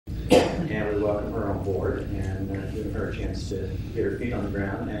and we welcome her on board and give her a chance to get her feet on the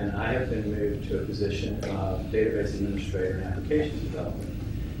ground. And I have been moved to a position of database administrator and applications development.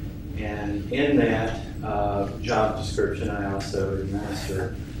 And in that job description, I also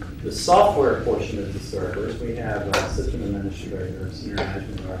administer the software portion of the servers. We have a system administrator, a senior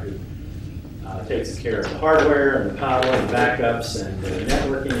management who takes care of the hardware and the power and the backups and the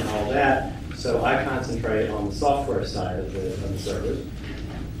networking and all that. So I concentrate on the software side of the servers.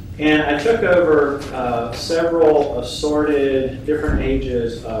 And I took over several assorted different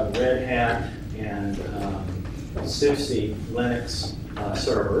ages of Red Hat and SUSE Linux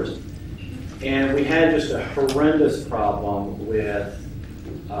servers. And we had just a horrendous problem with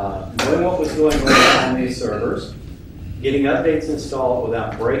knowing what was going on these servers, getting updates installed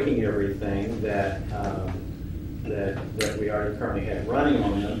without breaking everything that we already currently had running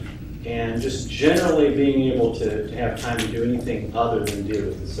on them, and just generally being able to have time to do anything other than deal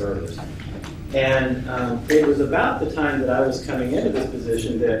with the servers. And it was about the time that I was coming into this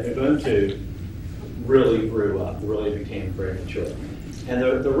position that Ubuntu really grew up, really became very mature. And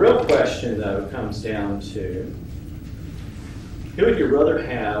the real question, though, comes down to who would you rather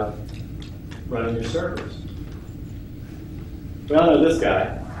have running your servers? We all know this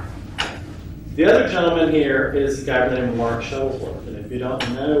guy. The other gentleman here is a guy by the name of Mark Shuttlesworth. And if you don't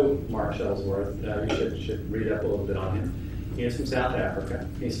know Mark Shuttlesworth, you should read up a little bit on him. He is from South Africa.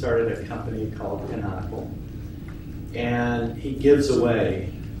 He started a company called Canonical. And he gives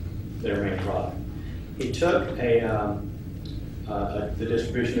away their main product. He took the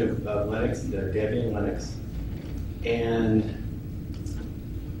distribution of Linux, the Debian Linux, and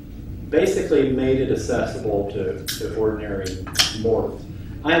basically made it accessible to ordinary mortals.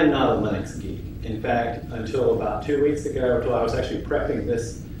 I am not a Linux geek. In fact, until about 2 weeks ago, until I was actually prepping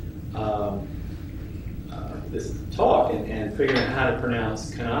this this talk and figuring out how to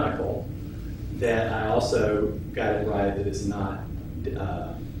pronounce Canonical, that I also got it right that it's not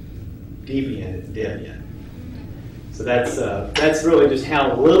Debian, it's Debian. So that's really just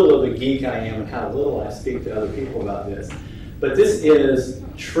how little of a geek I am and how little I speak to other people about this. But this is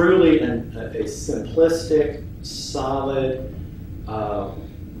truly a simplistic, solid,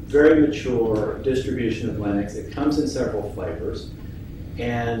 very mature distribution of Linux. It comes in several flavors.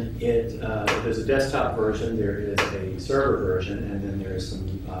 And there's a desktop version, there is a server version, and then there's some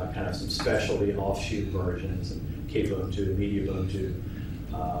kind of some specialty offshoot versions, Kubuntu, MediaUbuntu.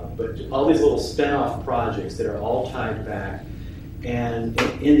 But all these little spin-off projects that are all tied back. And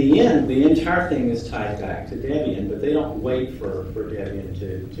in the end, the entire thing is tied back to Debian, but they don't wait for Debian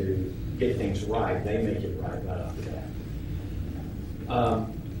to get things right. They make it right off the bat.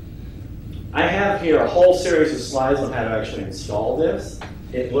 I have here a whole series of slides on how to actually install this.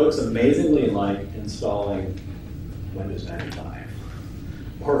 It looks amazingly like installing Windows 95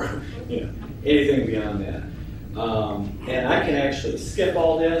 or anything beyond that. And I can actually skip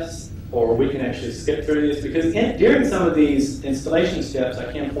all this, or we can actually skip through this, because during some of these installation steps,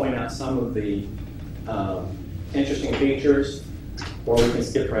 I can point out some of the interesting features, or we can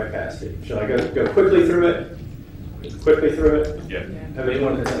skip right past it. Shall I go quickly through it? Quickly through it? Yeah.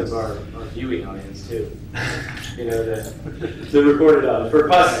 Everyone This our viewing audience too. The recorded audience for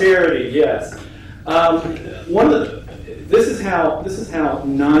posterity. Yes. This is how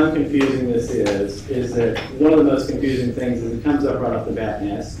non-confusing this is that one of the most confusing things is it comes up right off the bat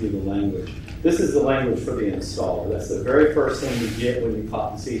and asks you the language. This is the language for the installer. That's the very first thing you get when you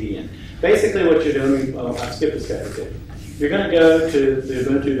pop the CD in. Basically what you're doing, I've skipped this guy too. You're going to go to the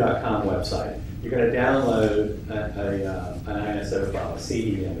Ubuntu.com website. You're going to download an ISO file, a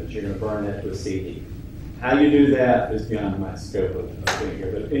CD image. You're going to burn it to a CD. How you do that is beyond my scope of doing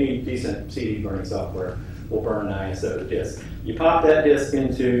here, but any decent CD burning software will burn an ISO disk. You pop that disk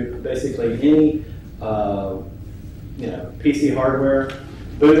into basically any PC hardware,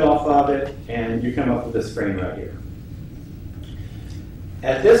 boot off of it, and you come up with this screen right here.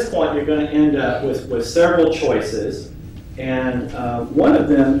 At this point, you're going to end up with several choices, and one of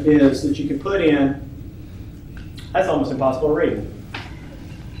them is that you can put in. That's almost impossible to read.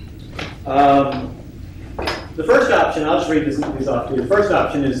 The first option, I'll just read these off to you. The first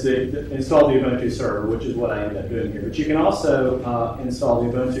option is to install the Ubuntu server, which is what I ended up doing here. But you can also install the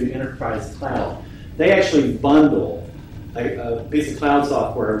Ubuntu Enterprise Cloud. They actually bundle a piece of cloud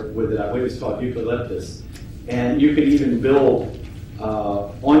software with it. I believe it's called Eucalyptus. And you can even build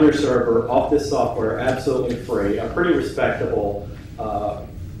on your server off this software absolutely free, a pretty respectable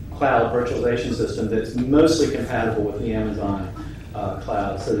cloud virtualization system that's mostly compatible with the Amazon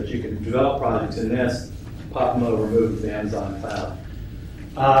cloud, so that you can develop projects in this, pop them over, move to the Amazon cloud.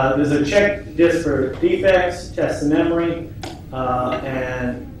 There's a check disk for defects, test the memory,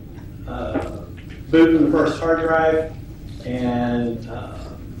 and boot from the first hard drive, and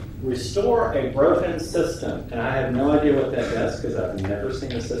restore a broken system. And I have no idea what that does because I've never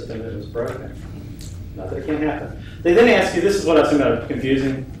seen a system that was broken. Not that it can't happen. They then ask you, this is what I was talking about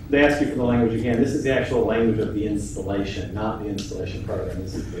confusing, they ask you for the language again. This is the actual language of the installation, not the installation program.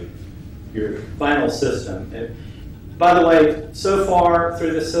 This is your final system. And by the way, so far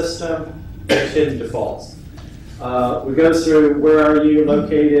through the system, there's hidden defaults. We go through where are you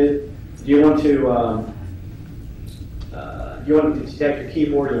located. Do you want to detect your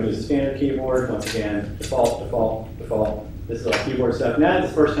keyboard? Do you want to use a standard keyboard? Once again, default, default, default. This is all keyboard stuff. Now it's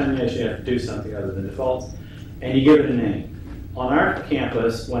the first time you actually have to do something other than defaults, and you give it a name. On our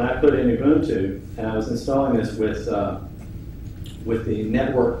campus, when I put in Ubuntu, and I was installing this with the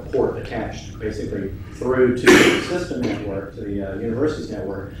network port attached, basically through to the system network, to the university's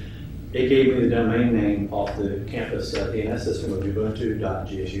network, it gave me the domain name off the campus DNS system of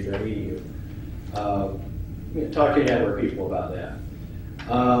ubuntu.gsu.edu. Talk to your network people about that.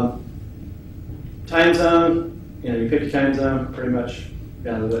 Time zone, you pick your time zone, pretty much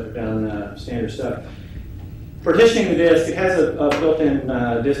down standard stuff. Partitioning the disk, it has a built-in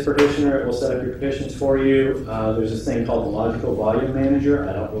disk partitioner. It will set up your partitions for you. There's this thing called the Logical Volume Manager.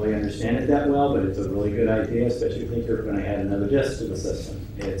 I don't really understand it that well, but it's a really good idea, especially if you think you're going to add another disk to the system.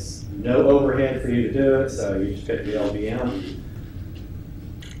 It's no overhead for you to do it, so you just pick the LVM.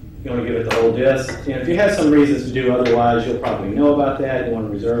 You want to give it the whole disk. And if you have some reasons to do otherwise, you'll probably know about that. You want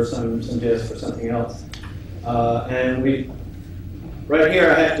to reserve some disk for something else. And right here,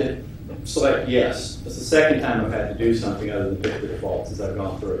 I have to select yes. It's the second time I've had to do something other than pick the defaults as I've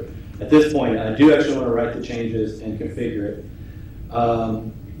gone through. At this point, I do actually want to write the changes and configure it.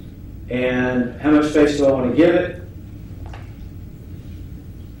 And how much space do I want to give it?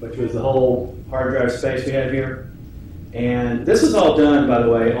 Which was the whole hard drive space we have here. And this is all done, by the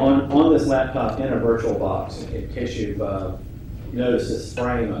way, on this laptop in a virtual box, in case you've noticed this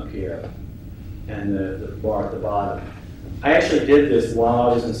frame up here and the bar at the bottom. I actually did this while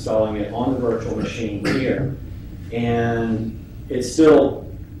I was installing it on the virtual machine here, and it still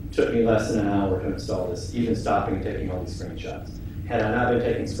took me less than an hour to install this, even stopping and taking all these screenshots. Had I not been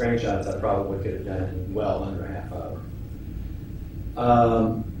taking screenshots, I probably could have done it in well under a half hour.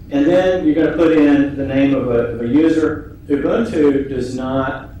 And then you're going to put in the name of a user. Ubuntu does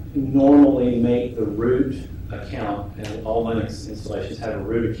not normally make the root account, and all Linux installations have a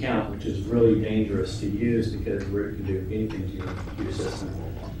root account, which is really dangerous to use because root can do anything to your system.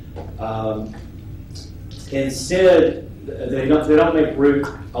 Instead, they don't make root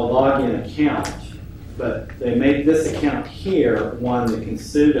a login account, but they make this account here one that can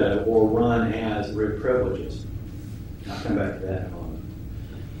sudo or run as root privileges. I'll come back to that in a moment.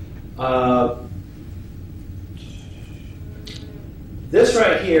 This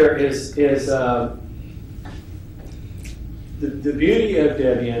right here is the beauty of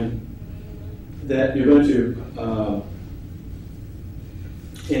Debian that Ubuntu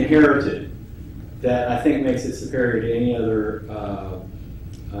inherited that I think makes it superior to any other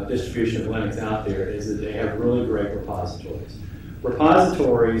distribution of Linux out there is that they have really great repositories.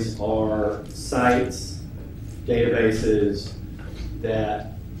 Repositories are sites, databases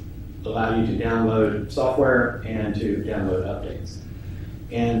that allow you to download software and to download updates.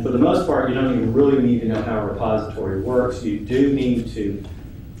 And for the most part, you don't even really need to know how a repository works. You do need to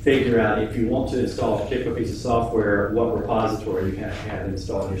figure out, if you want to install a particular piece of software, what repository you have to have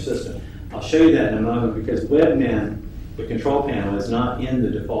installed in your system. I'll show you that in a moment because Webmin, the control panel, is not in the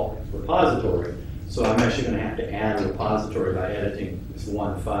default repository. So I'm actually going to have to add a repository by editing this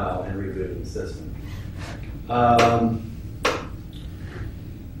one file and rebooting the system.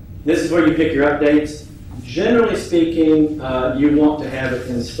 This is where you pick your updates. Generally speaking, you want to have it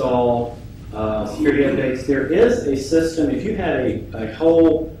install security updates. There is a system, if you had a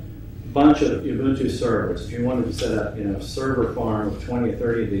whole bunch of Ubuntu servers, if you wanted to set up a server farm of 20 or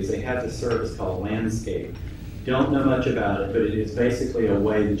 30 of these, they have this service called Landscape. Don't know much about it, but it is basically a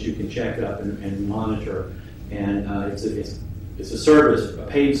way that you can check up and monitor. And it's a service, a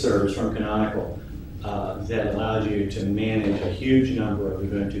paid service from Canonical that allows you to manage a huge number of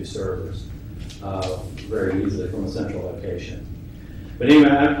Ubuntu servers very easily from a central location. But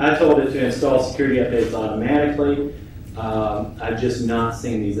anyway, I told it to install security updates automatically. I've just not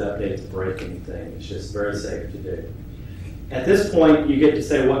seen these updates break anything. It's just very safe to do. At this point, you get to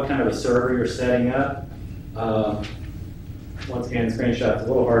say what kind of a server you're setting up. Once again, screenshot's a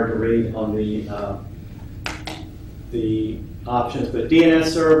little hard to read on the options, but DNS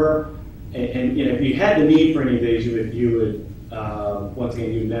server, and if you had the need for any of these, you would once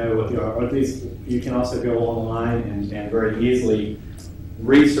again, you know what they are. Or at least you can also go online and very easily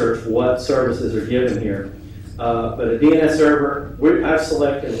research what services are given here. But a DNS server, I've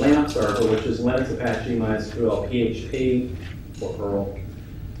selected LAMP server, which is Linux, Apache, MySQL, PHP, or Perl.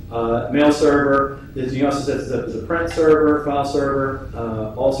 Mail server, you also set this up as a print server, file server,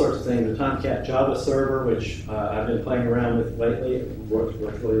 all sorts of things. A Tomcat Java server, which I've been playing around with lately. It works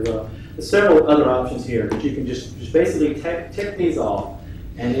really well. There's several other options here, but you can just basically tick these off,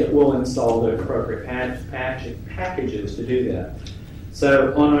 and it will install the appropriate packages to do that.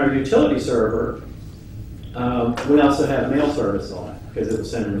 So on our utility server, we also have mail service on it because it will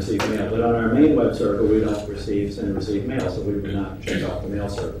send and receive mail. But on our main web server, we don't send and receive mail, so we would not check off the mail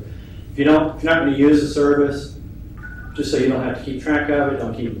server. If you're not going to use the service, just so you don't have to keep track of it,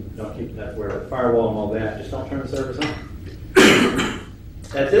 don't keep that where the firewall and all that. Just don't turn the service on.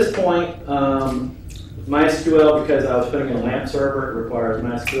 At this point, MySQL, because I was putting in a LAMP server, it requires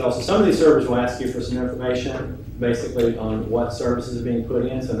MySQL. So some of these servers will ask you for some information, basically on what services are being put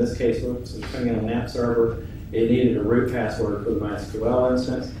in. So in this case, we're putting in a LAMP server. It needed a root password for the MySQL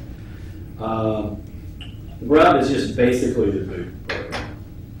instance. Grub is just basically the boot program.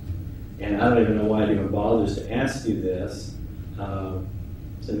 And I don't even know why it even bothers to ask you this.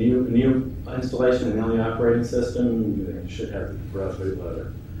 It's a new installation on the operating system. You should have the Grub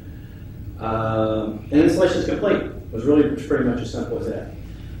bootloader. And installation is complete. It was really pretty much as simple as that.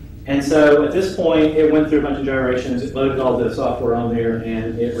 And so at this point, it went through a bunch of gyrations. It loaded all the software on there,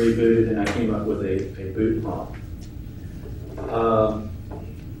 and it rebooted, and I came up with a boot prompt.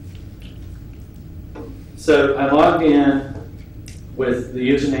 So I logged in with the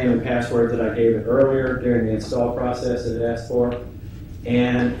username and password that I gave it earlier during the install process that it asked for,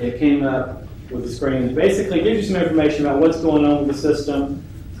 and it came up with the screen that basically gives you some information about what's going on with the system.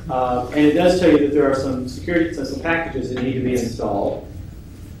 And it does tell you that there are some security, some packages that need to be installed.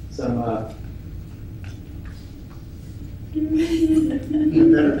 Some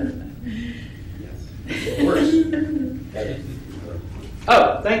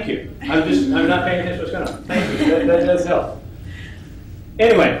Oh, thank you. I'm not paying attention to what's going on. Thank you. That does help.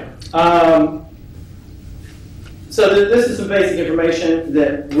 Anyway, so this is some basic information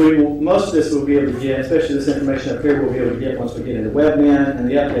that most of this we'll be able to get, especially this information up here we'll be able to get once we get into Webmin, and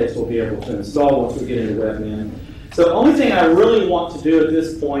the updates we'll be able to install once we get into Webmin. So the only thing I really want to do at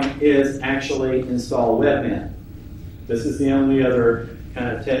this point is actually install Webmin. This is the only other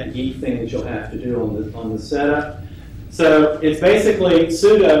kind of tech geek thing that you'll have to do on the setup. So it's basically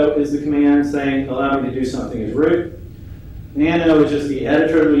sudo is the command saying allow me to do something as root. Nano is just the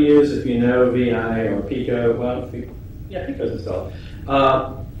editor we use if you know VI or Pico. Well, yeah, Pico's installed.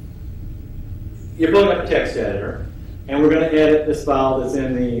 You're pulling up a text editor, and we're going to edit this file that's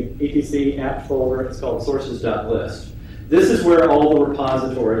in the etc apt folder. It's called sources.list. This is where all the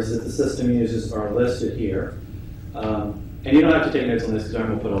repositories that the system uses are listed here. And you don't have to take notes on this because I'm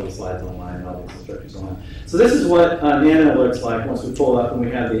going to put all the slides online and all these instructions online. So this is what Nano looks like once we pull up and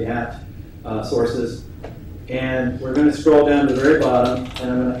we have the apt sources. And we're going to scroll down to the very bottom, and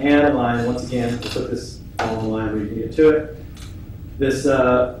I'm going to add a line once again to put this on the line where you can get to it. This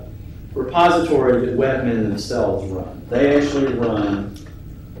repository that Webmin themselves run. They actually run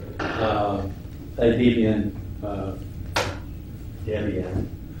a Debian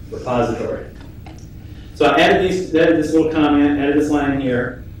repository. So I added this little comment, added this line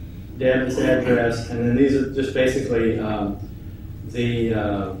here, added this address, and then these are just basically the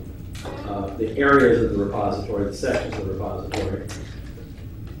areas of the repository, the sections of the repository.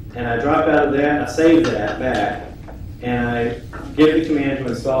 And I drop out of that, I save that back, and I give the command to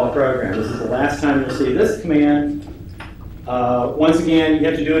install a program. This is the last time you'll see this command. Once again, you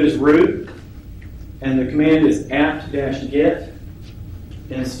have to do it as root, and the command is apt-get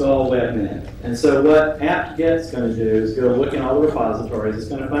install Webmin. And so what apt-get's going to do is go look in all the repositories. It's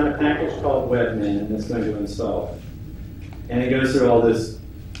going to find a package called Webmin, and it's going to install it. And it goes through all this.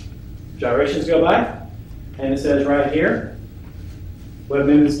 Gyrations go by, and it says right here,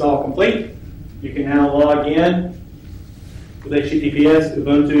 Webmin install complete. You can now log in with HTTPS,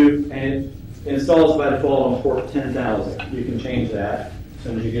 Ubuntu, and it installs by default on port 10,000. You can change that as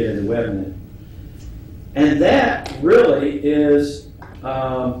soon as you get into Webmin. And that really is,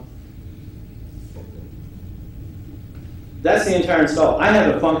 that's the entire install. I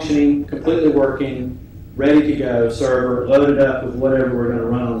have a functioning, completely working, ready to go server, loaded up with whatever we're going to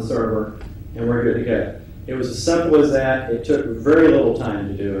run on the server, and we're good to go. It was as simple as that. It took very little time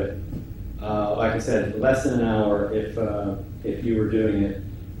to do it. Like I said, less than an hour if you were doing it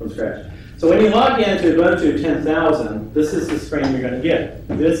from scratch. So when you log into Ubuntu 10,000, this is the screen you're going to get.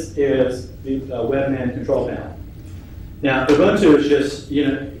 This is the Webmin control panel. Now, Ubuntu is just,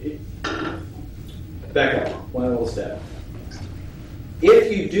 back up one little step.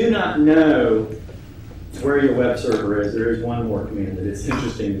 If you do not know where your web server is, there is one more command that it's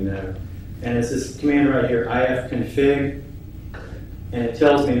interesting to know. And it's this command right here, ifconfig, and it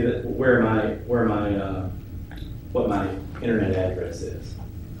tells me that what my internet address is.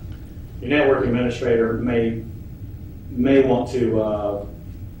 Your network administrator may want to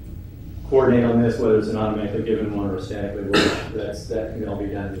coordinate on this, whether it's an automatically given one or a statically ruled. That can all be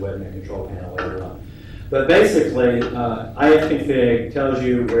done in the webmin control panel later on. But basically, ifconfig tells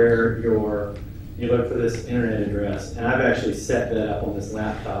you where you look for this internet address, and I've actually set that up on this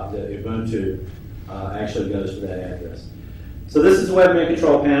laptop that Ubuntu actually goes for that address. So this is the webmin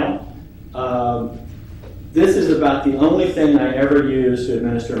control panel. This is about the only thing I ever use to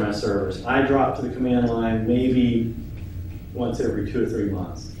administer my servers. I drop to the command line maybe once every 2 or 3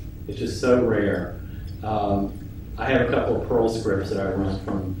 months. It's just so rare. I have a couple of Perl scripts that I run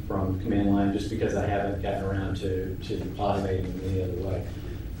from command line just because I haven't gotten around to automating them any other way.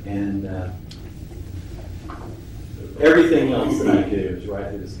 And everything else that I do is right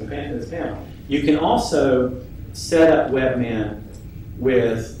through this panel. You can also set up webmin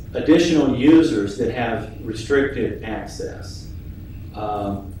with additional users that have restricted access.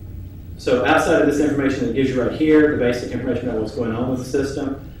 So outside of this information that gives you right here, the basic information about what's going on with the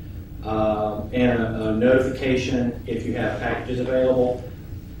system, and a notification if you have packages available.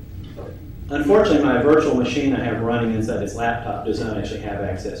 Unfortunately, my virtual machine I have running inside this laptop does not actually have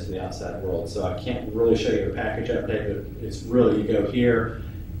access to the outside world, so I can't really show you a package update, but it's really, you go here.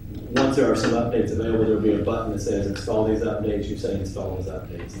 Once there are some updates available, there will be a button that says install these updates. You say install these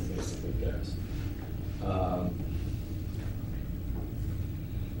updates, and basically it goes.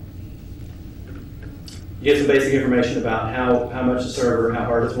 You get some basic information about how much the server, how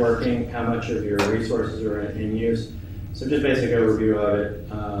hard it's working, how much of your resources are in use. So just basic overview of it.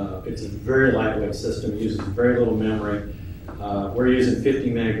 It's a very lightweight system, uses very little memory. We're using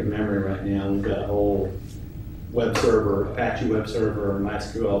 50 meg of memory right now. We've got a whole web server, Apache web server,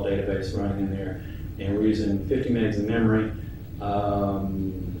 MySQL database running in there, and we're using 50 megs of memory,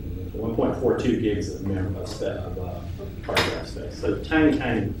 1.42 gigs of memory hard drive space. So tiny,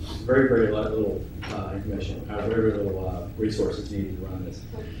 very, very little information, very little resources needed to run this.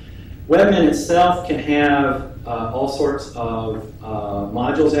 Webmin itself can have all sorts of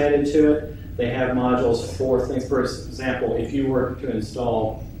modules added to it. They have modules for things. For example, if you were to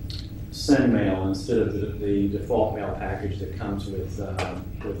install SendMail instead of the default mail package that comes with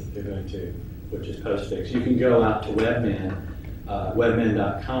Ubuntu, which is postfix, you can go out to Webmin,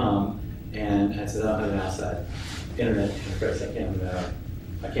 webmin.com, and I said I don't have an outside internet interface.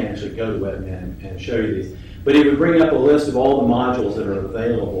 I can't actually go to Webmin and show you these. But it would bring up a list of all the modules that are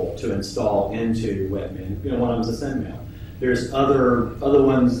available to install into Webmin. You know, one of them is a SendMail. There's other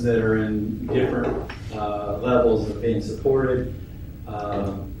ones that are in different levels of being supported.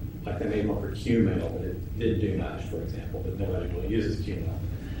 Like they made one for Qmail, but it did do much, for example, but nobody really uses Qmail.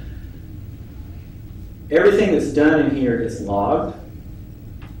 Everything that's done in here is logged.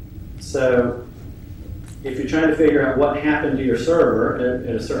 So if you're trying to figure out what happened to your server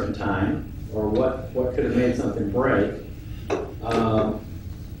at a certain time, or what could have made something break,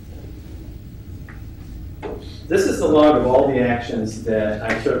 this is the log of all the actions that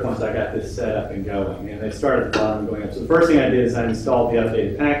I took once I got this set up and going. And they started at the bottom and going up. So the first thing I did is I installed the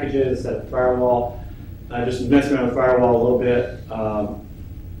updated packages, set the firewall. I just messed around with the firewall a little bit.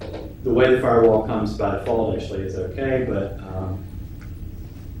 The way the firewall comes by default actually is okay, but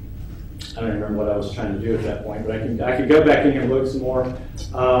I don't even remember what I was trying to do at that point. But I could go back in here and look some more.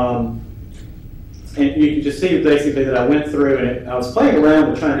 And you can just see basically that I went through and I was playing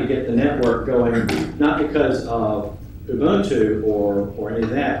around with trying to get the network going, not because of Ubuntu or any of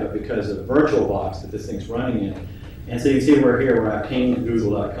that, but because of the VirtualBox that this thing's running in. And so you can see where I pinged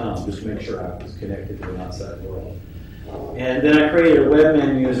google.com just to make sure I was connected to the outside world. And then I created a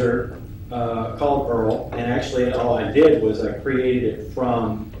webmin user called Earl, and actually all I did was I created it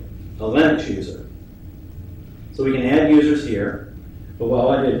from a Linux user. So we can add users here, but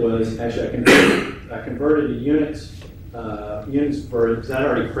what I did was actually I converted to Unix version because I'd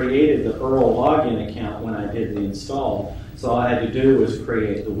already created the Earl login account when I did the install. So all I had to do was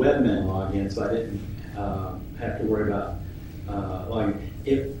create the webmin login, so I didn't have to worry about logging.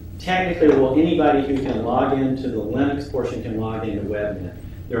 Technically, anybody who can log into the Linux portion can log into webmin.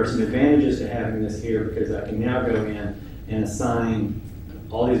 There are some advantages to having this here because I can now go in and assign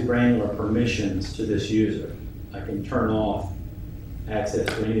all these granular permissions to this user. I can turn off access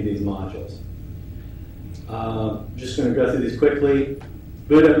to any of these modules. Just going to go through these quickly.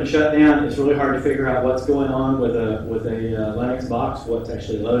 Boot up and shut down. It's really hard to figure out what's going on with a Linux box, what's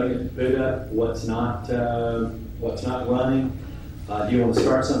actually loading at boot up, what's not running. Do you want to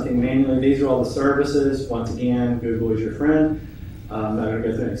start something manually? These are all the services. Once again, Google is your friend. I'm not going to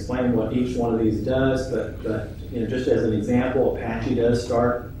go through and explain what each one of these does, but you know, just as an example, Apache does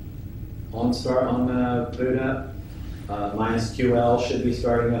start on boot up. -QL should be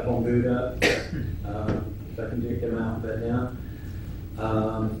starting up on boot up. If I can get them out that now.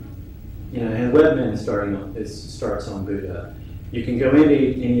 You know, and Webmin starts on boot up. You can go into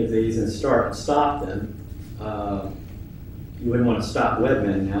any of these and start and stop them. You wouldn't want to stop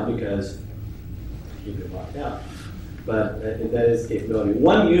Webmin now because you get locked out. But that is the capability.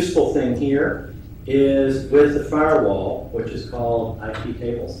 One useful thing here is with the firewall, which is called IP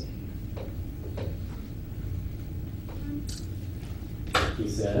tables. He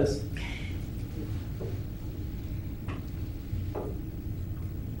says,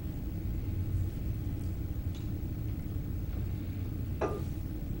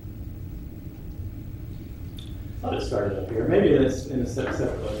 I'll just start it up here. Maybe it's in a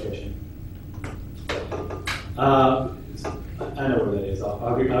separate location. I know where that is.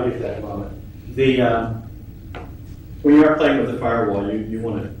 I'll get to that in a moment. When you are playing with the firewall, you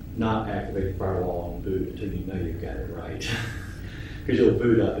want to not activate the firewall on boot until you know you've got it right. Because you'll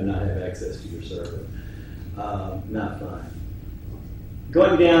boot up and not have access to your server. Not fun.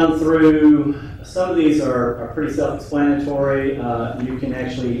 Going down through, some of these are pretty self-explanatory. You can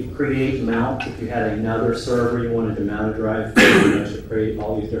actually create mounts. If you had another server you wanted to mount a drive for, you can actually create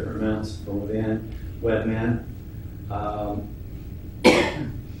all these different mounts from within Webmin.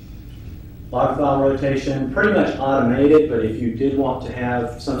 Log file rotation, pretty much automated, but if you did want to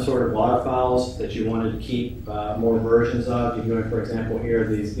have some sort of log files that you wanted to keep more versions of, you can go in, for example, here,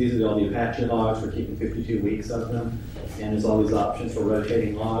 these are all the Apache logs. We're keeping 52 weeks of them, and there's all these options for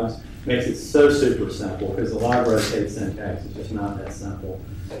rotating logs. Makes it so super simple, because the log rotate syntax is just not that simple.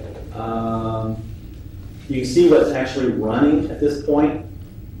 You can see what's actually running at this point,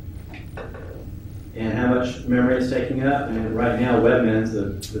 and how much memory it's taking up. And right now, Webmin's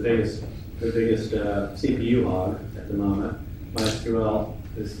the biggest CPU hog at the moment. MySQL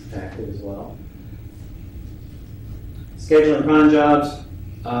is active as well. Scheduling cron jobs.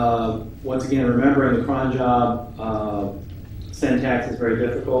 Once again, remembering the cron job syntax is very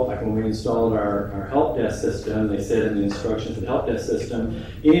difficult. Like when we installed our help desk system, they said in the instructions for the help desk system,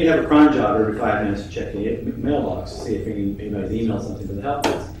 you need to have a cron job every 5 minutes to check the mailbox to see if anybody's emailed something to the help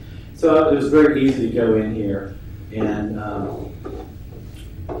desk. So it was very easy to go in here and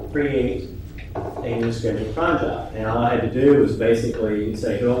create a new scheduled cron job. And all I had to do was basically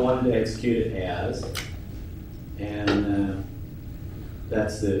say who I wanted to execute it as, and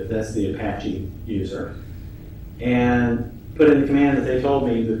that's the Apache user, and put in the command that they told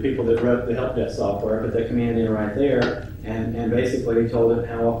me, the people that wrote the help desk software, put that command in right there, and basically told it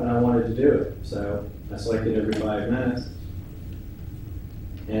how often I wanted to do it. So I selected every 5 minutes,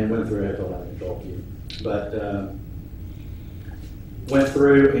 and went through it. I told my control key, but went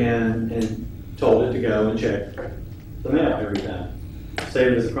through and told it to go and check the mail every time.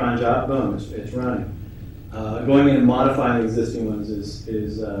 Save it as a cron job, boom, it's running. Going in and modifying the existing ones is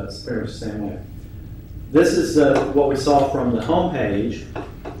pretty much the same way. This is what we saw from the home page,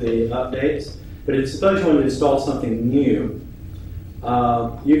 the updates. But suppose you want to install something new,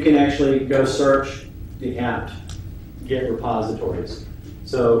 you can actually go search the apt get repositories.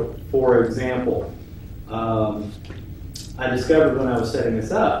 So, for example, I discovered when I was setting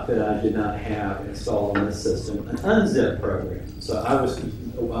this up that I did not have installed on this system an unzip program. So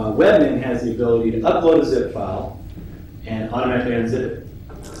Webmin has the ability to upload a zip file and automatically unzip it.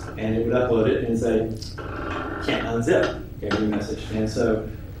 And it would upload it and say, can't unzip, gave me a message. And so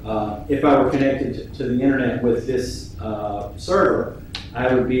if I were connected to the internet with this server,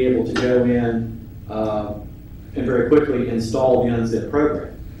 I would be able to go in and very quickly install the unzip program.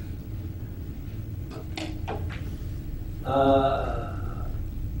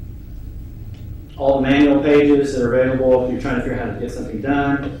 All the manual pages that are available if you're trying to figure out how to get something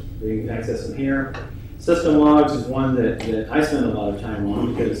done, you can access them here. System logs is one that I spend a lot of time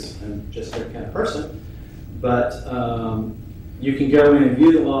on because I'm just that kind of person. But you can go in and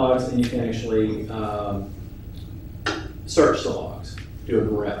view the logs, and you can actually search the logs, do a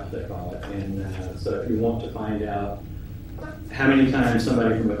grep, they call it. And so if you want to find out how many times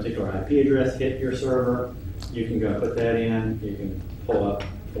somebody from a particular IP address hit your server, you can go put that in. You can pull up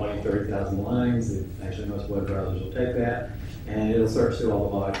 20, 30,000 lines. Actually, most web browsers will take that. And it'll search through all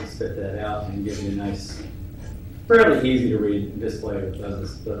the logs and spit that out and give you a nice, fairly easy to read display of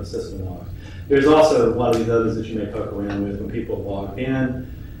the system logs. There's also a lot of these others that you may poke around with when people log in.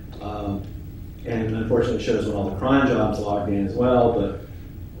 And unfortunately it shows when all the cron jobs logged in as well, but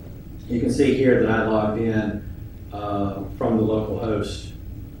you can see here that I logged in from the local host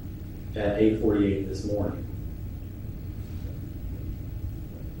at 8:48 this morning.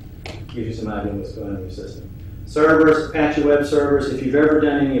 Gives you some idea of what's going on in your system. Servers, Apache web servers. If you've ever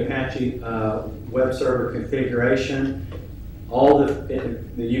done any Apache web server configuration,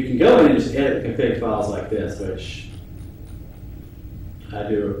 you can go in and just edit config files like this, which I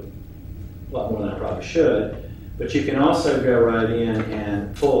do a lot more than I probably should. But you can also go right in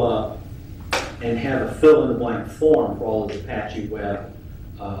and pull up and have a fill-in-the-blank form for all of the Apache web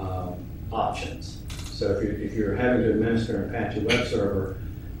options. So if you're having to administer an Apache web server,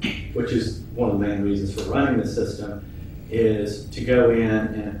 which is one of the main reasons for running the system, is to go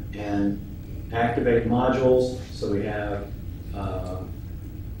in and activate modules. So we have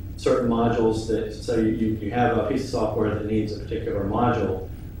certain modules that, so you have a piece of software that needs a particular module.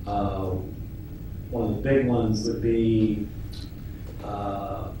 One of the big ones would be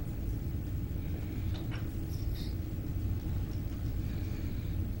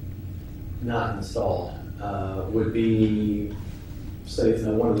not installed, would be, say,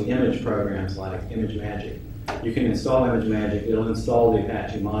 one of the image programs like ImageMagick. You can install ImageMagick, it'll install the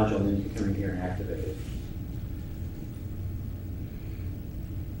Apache module, and then you can come in here and activate it.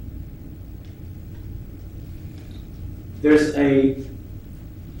 There's a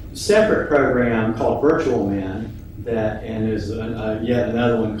separate program called VirtualMin that, and there's yet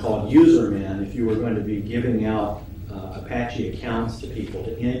another one called UserMin if you were going to be giving out Apache accounts to people,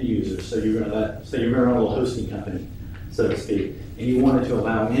 to end users. So you're going to run a little hosting company, so to speak, and you wanted to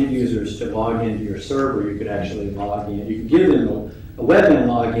allow end users to log into your server. You could actually log in. You could give them a webmin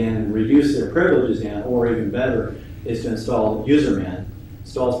login and reduce their privileges down, or even better is to install UserMin.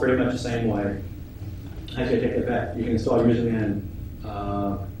 Installs pretty much the same way. Actually, I take that back. You can install UserMin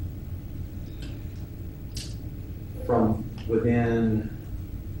from within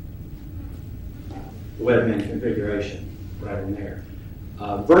the webmin configuration, right in there.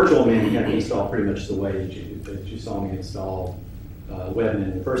 VirtualMin you have to install pretty much the way that you saw me install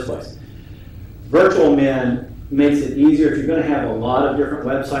webmin in the first place. VirtualMin makes it easier if you're going to have a lot of different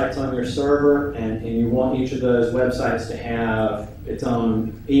websites on your server, and you want each of those websites to have its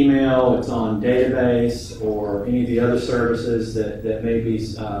own email, its own database, or any of the other services that may be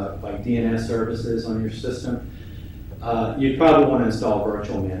like DNS services on your system. You'd probably want to install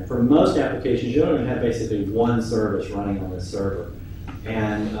VirtualMin. For most applications, you don't even have basically one service running on this server,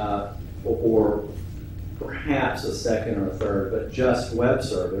 and or perhaps a second or a third, but just web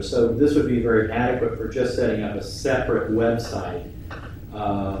servers. So this would be very adequate for just setting up a separate website,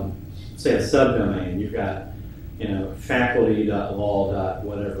 say a subdomain. You've got,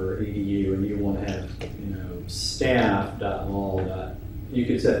 faculty.law.whatever.edu, and you want to have, staff.law. You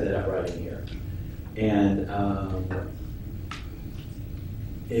could set that up right in here. And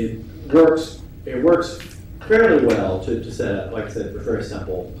it works fairly well to set up, like I said, for very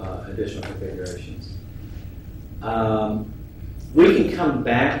simple additional configurations. We can come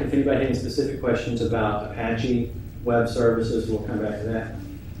back if anybody has any specific questions about Apache web services. We'll come back to that.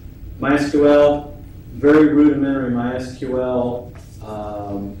 MySQL, very rudimentary MySQL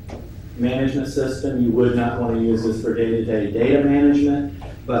management system. You would not want to use this for day-to-day data management,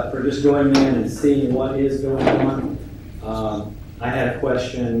 but for just going in and seeing what is going on. I had a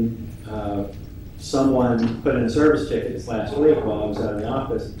question. Someone put in a service ticket this last week while I was out of the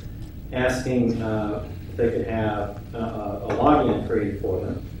office, asking if they could have a login created for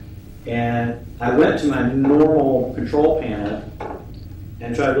them. And I went to my normal control panel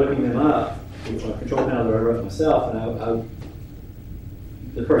and tried looking them up, a control panel that I wrote myself, and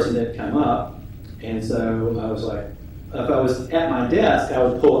the person didn't come up. And so I was like, if I was at my desk, I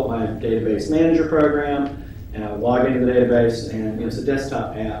would pull up my database manager program, and I would log into the database, and it's a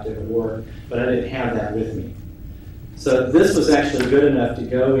desktop app that would work, but I didn't have that with me. So this was actually good enough to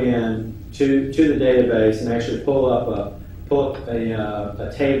go in to the database and actually pull up a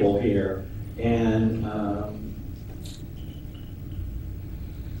table here, and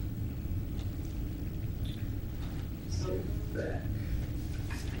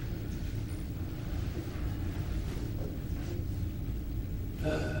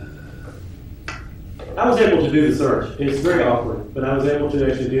I was able to do the search. It's very awkward, but I was able to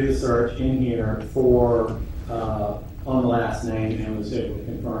actually do the search in here for on the last name, and was able to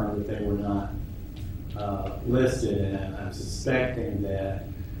confirm that they were not listed. And I'm suspecting that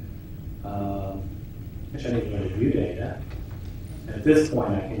actually I need to go to view data. And at this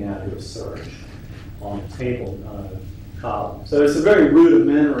point, I can now do a search on the table column. So it's a very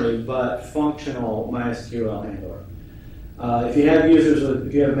rudimentary but functional MySQL handler. If you have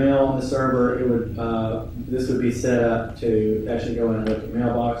if you have mail on the server, it would this would be set up to actually go in and look at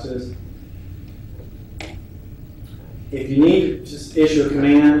mailboxes. if you need to just issue a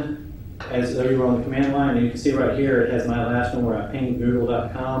command as though you were on the command line, and you can see right here it has my last one where I pinged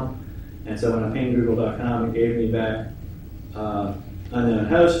google.com. And so when I pinged google.com, it gave me back unknown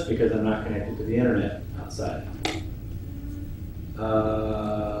host because I'm not connected to the internet outside.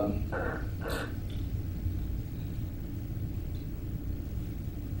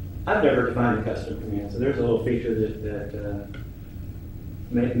 I've never defined a custom command, so there's a little feature that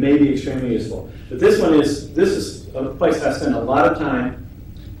may be extremely useful. But this is a place I spend a lot of time,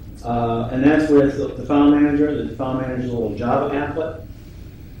 and that's with the file manager. The file manager is a little Java applet.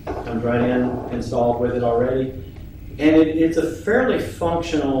 Comes right in, installed with it already. And it's a fairly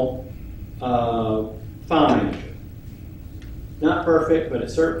functional file manager. Not perfect, but it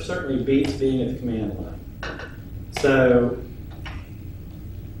certainly beats being at the command line. So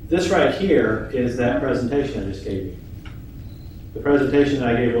this right here is that presentation I just gave you. The presentation that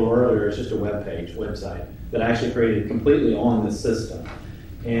I gave a little earlier is just a website that I actually created completely on the system.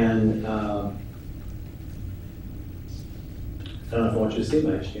 And I don't know if I want you to see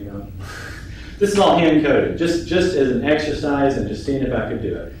my HTML. This is all hand-coded, just as an exercise and just seeing if I could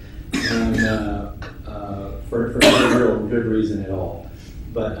do it. And for no real good reason at all.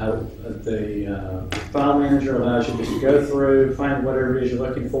 But the file manager allows you just to go through, find whatever it is you're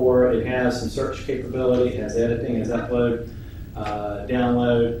looking for. It has some search capability, it has editing, it has upload,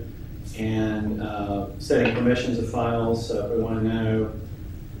 download, and setting permissions of files. So if we want to know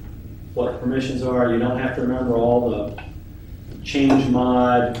what the permissions are, you don't have to remember all the change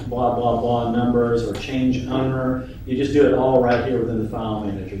mod, blah, blah, blah numbers, or change owner. You just do it all right here within the file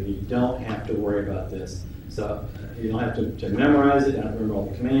manager. You don't have to worry about this. So you don't have to memorize it, you don't have to remember all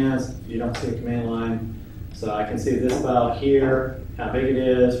the commands. You don't see a command line. So I can see this file here, how big it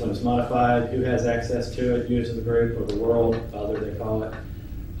is, when it's modified, who has access to it, user of the group or the world, other they call it,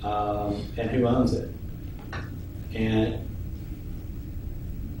 and who owns it. And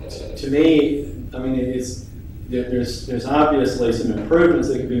to me, I mean, there's obviously some improvements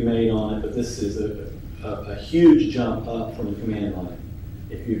that can be made on it, but this is a huge jump up from the command line.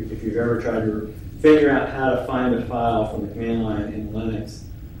 If you've ever tried to figure out how to find a file from the command line in Linux,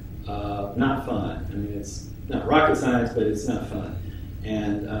 not fun. I mean, it's not rocket science, but it's not fun.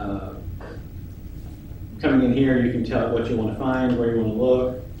 And coming in here, you can tell it what you want to find, where you want to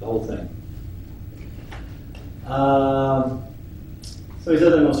look, the whole thing. So these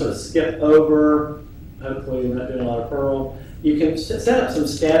other ones sort of skip over. Hopefully we're not doing a lot of Perl. You can set up some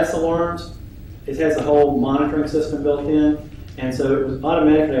status alarms. It has a whole monitoring system built in. And so it was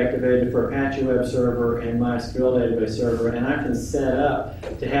automatically activated for Apache Web Server and MySQL database server. And I can set up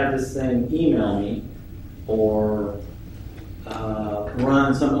to have this thing email me or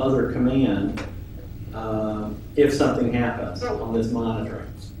run some other command if something happens on this monitoring.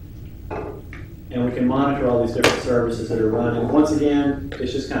 And we can monitor all these different services that are running. Once again,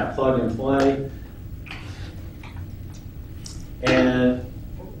 it's just kind of plug and play. And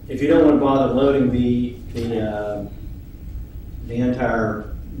if you don't want to bother loading the entire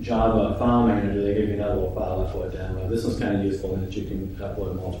Java file manager, they give you another little file upload download. This one's kind of useful in that you can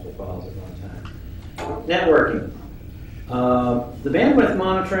upload multiple files at one time. Networking. The bandwidth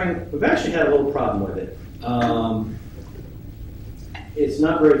monitoring, we've actually had a little problem with it. It's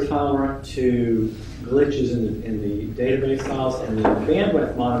not very tolerant to glitches in the database files, and the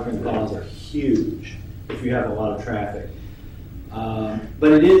bandwidth monitoring files are huge if you have a lot of traffic.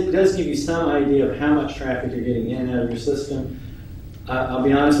 But it does give you some idea of how much traffic you're getting in and out of your system. I'll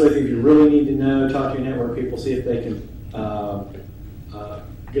be honest with you, if you really need to know, talk to your network people, see if they can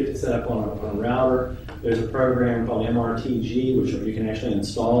get it set up on a router. There's a program called MRTG, which you can actually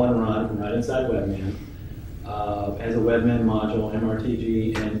install and run from right inside Webmin. As a Webmin module,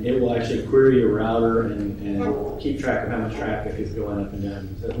 MRTG, and it will actually query your router and keep track of how much traffic is going up and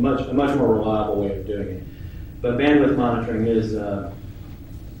down. So it's a much more reliable way of doing it. But bandwidth monitoring is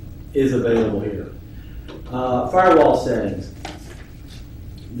available here. Firewall settings.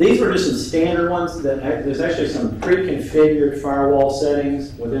 These are just some standard ones. There's actually some pre-configured firewall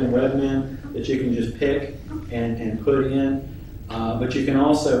settings within Webmin that you can just pick and put in. But you can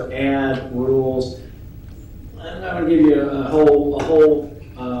also add rules. I'm not going to give you a whole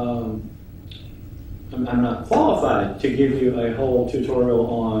I'm not qualified to give you a whole tutorial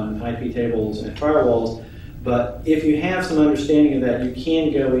on IP tables and firewalls, but if you have some understanding of that, you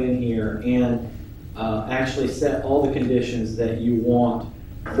can go in here and actually set all the conditions that you want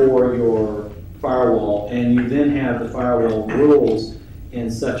for your firewall, and you then have the firewall rules in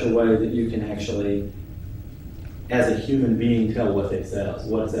such a way that you can actually, as a human being, tell what it says,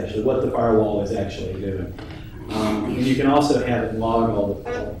 what the firewall is actually doing. And you can also have it log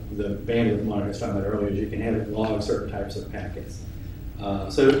all the bandwidth monitor I was talking about earlier is you can have it log certain types of packets.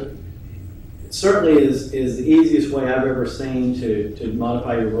 So it certainly is the easiest way I've ever seen to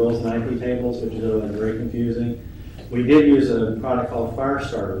modify your roles and IP tables, which is otherwise very confusing. We did use a product called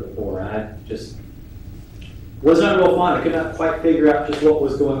Firestarter before. I just was not real fun. I could not quite figure out just what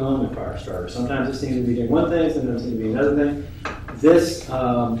was going on with Firestarter. Sometimes it seemed to be doing one thing, sometimes it seemed to be another thing. This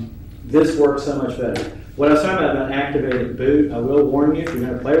works so much better. What I was talking about activated boot, I will warn you, if you're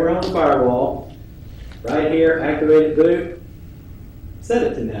going to play around with the firewall, right here, activated boot, set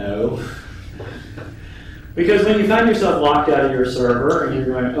it to no. Because when you find yourself locked out of your server and you're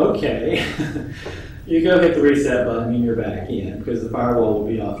going, okay, you go hit the reset button and you're back in because the firewall will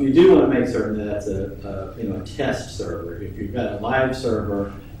be off. You do want to make certain that that's a test server. If you've got a live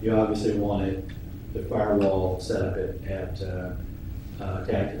server, you obviously want the firewall set up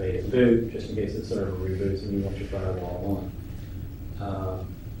to activate it boot, just in case the server reboots and you want your firewall on.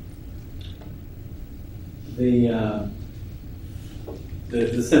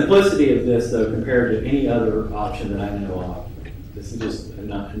 The simplicity of this, though, compared to any other option that I know of, this is just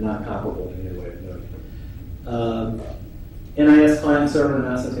not comparable in any way. NIS client server, and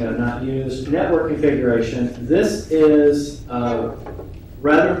that's something I've not used. Network configuration. This is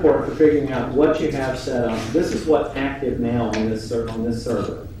rather important for figuring out what you have set up. This is what's active now on this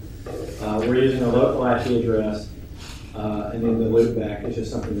server. We're using a local IP address, and then the loopback is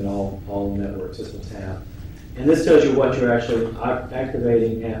just something that all network systems have. And this tells you what you're actually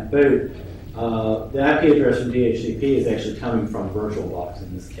activating at boot. The IP address from DHCP is actually coming from VirtualBox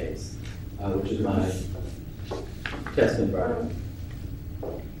in this case, which is my test environment.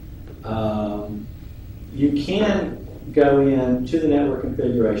 You can go into the network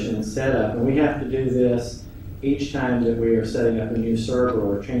configuration and set up, and we have to do this each time that we are setting up a new server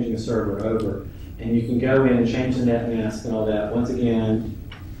or changing a server over. And you can go in and change the net mask and all that. Once again,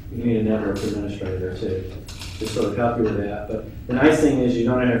 you need a network administrator to sort of help you with that. But the nice thing is you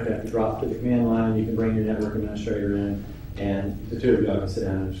don't have to drop to the command line. You can bring your network administrator in, and the two of you can sit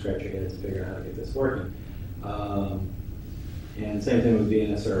down and scratch your heads to figure out how to get this working. And same thing with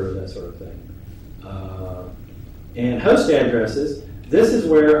DNS server, that sort of thing. And host addresses, this is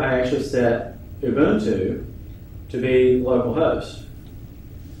where I actually set Ubuntu to be localhost.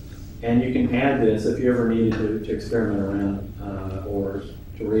 And you can add this if you ever needed to experiment around or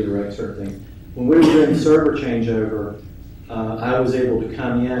to redirect certain things. When we were doing server changeover, I was able to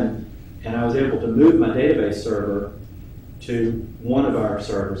come in and I was able to move my database server to one of our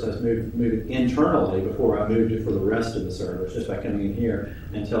servers. I was moving internally before I moved it for the rest of the servers, just by coming in here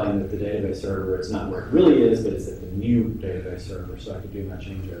and telling that the database server, it's not where it really is, but it's at the new database server, so I could do my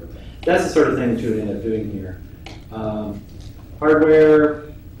changeover. That's the sort of thing that you would end up doing here. Hardware,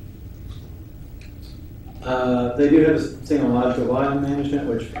 they do have a single logical volume management,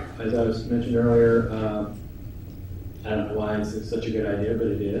 which, as I was mentioned earlier, I don't know why it's such a good idea, but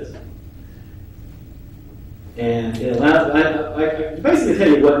it is. And it allows, I basically tell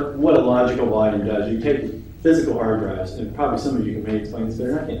you what a logical volume does. You take physical hard drives, and probably some of you can maybe explain this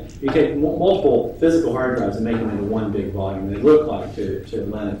better than I can. You take multiple physical hard drives and make them into one big volume. They look like to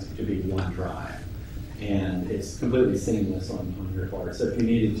Linux to be one drive. And it's completely seamless on your part. So if you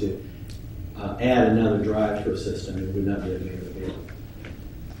needed to add another drive to a system, it would not be a big deal.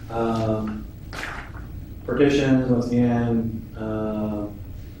 Partitions, once again,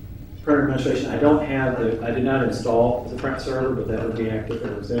 printer administration. I did not install the print server, but that would be active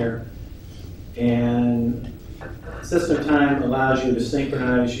if it was there. And system time allows you to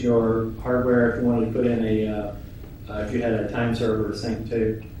synchronize your hardware. If you wanted to put in if you had a time server to sync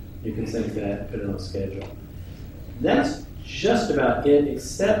to, you can sync that and put it on a schedule. That's just about it,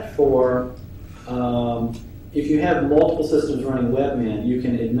 except for if you have multiple systems running Webmin, you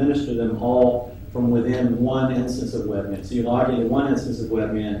can administer them all from within one instance of Webmin. So you log into one instance of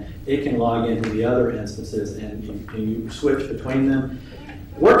Webmin, it can log into the other instances, and you switch between them.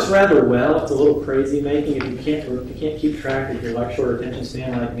 Works rather well. It's a little crazy making if you can't keep track if you're like short attention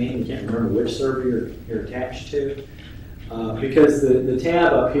span like me and you can't remember which server you're attached to. Because the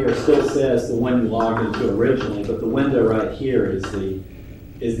tab up here still says the one you logged into originally, but the window right here is the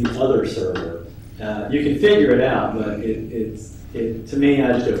other server. You can figure it out, but to me,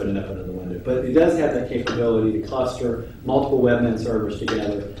 I just open it up another window. But it does have that capability to cluster multiple Webmin servers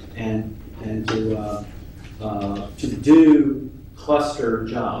together and to do cluster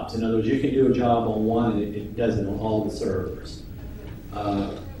jobs. In other words, you can do a job on one and it does it on all the servers.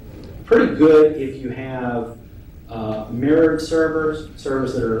 Pretty good if you have mirrored servers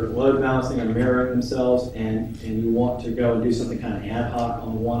that are load balancing and mirroring themselves, and you want to go and do something kind of ad hoc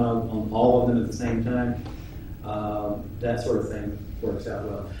on all of them at the same time. That sort of thing works out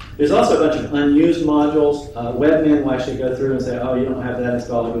well. There's also a bunch of unused modules. Webmin will actually go through and say, oh, you don't have that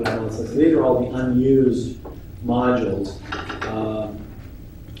installed, you don't have all this. So these are all the unused modules.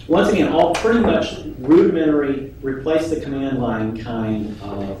 Once again, all pretty much rudimentary, replace the command line kind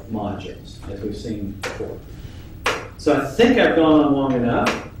of modules, as we've seen before. So I think I've gone on long enough.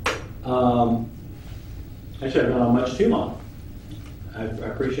 Actually, I've gone on much too long. I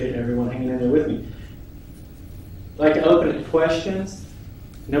appreciate everyone hanging in there with me. I'd like to open it to questions.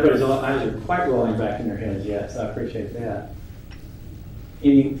 Nobody's eyes are quite rolling back in their heads yet, so I appreciate that.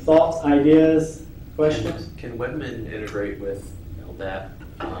 Any thoughts, ideas, questions? Can Webmin integrate with LDAP,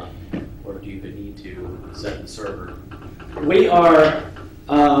 or do you need to set the server? We are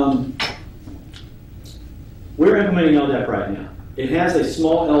we're implementing LDAP right now. It has a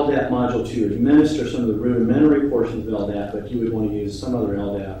small LDAP module to administer some of the rudimentary portions of LDAP, but you would want to use some other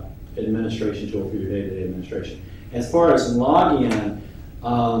LDAP administration tool for your day-to-day administration. As far as login,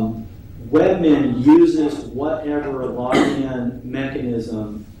 Webmin uses whatever login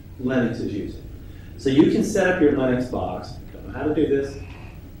mechanism Linux is using. So you can set up your Linux box. I don't know how to do this,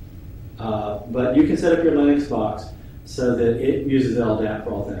 but you can set up your Linux box so that it uses LDAP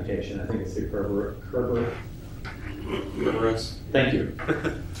for authentication. I think it's through Kerberos. Thank you.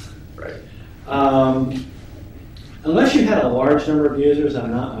 Right. Unless you had a large number of users,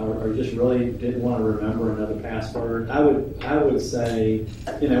 or just really didn't want to remember another password, I would say,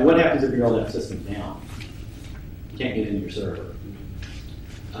 what happens if your LDAP system's down? You can't get into your server.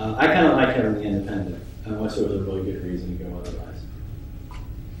 I kind of like having the independent, unless there was a really good reason to go otherwise.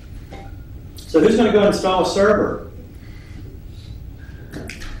 So who's going to go install a server?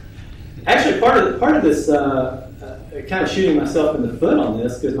 Actually, part of this, kind of shooting myself in the foot on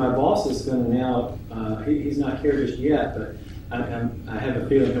this, because my boss is going to now, he's not here just yet, but I have a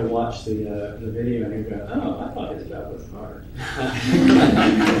feeling he'll watch the video and he'll go, oh, I thought his job was hard.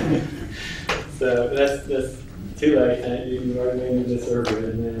 So that's too late. You already made the server.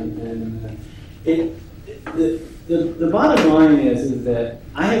 The bottom line is that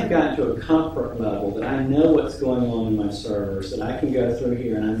I have gotten to a comfort level that I know what's going on in my server, so that I can go through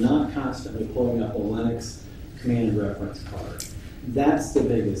here and I'm not constantly pulling up a Linux command reference card. That's the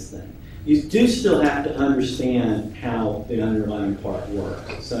biggest thing. You do still have to understand how the underlying part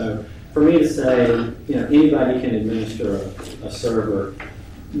works. So for me to say, anybody can administer a server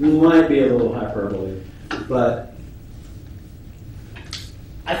might be a little hyperbole, but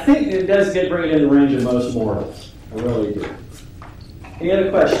I think it does bring it in the range of most mortals. I really do. Any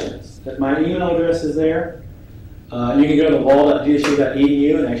other questions? My email address is there. You can go to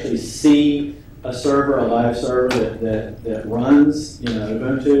ball.gsu.edu and actually see a server, a live server that runs,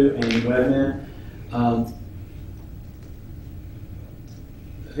 Ubuntu and Webmin. I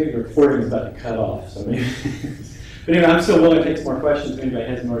think the recording is about to cut off, so maybe. But anyway, I'm still willing to take some more questions if anybody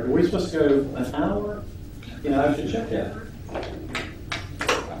has more. Are we supposed to go an hour? I should check that.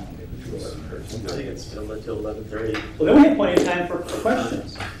 I think it's still until 11:30. Well, then we have plenty of time for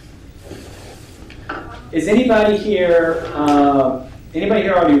questions. Is anybody here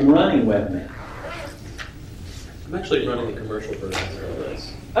already running Webmin? I'm actually running the commercial version of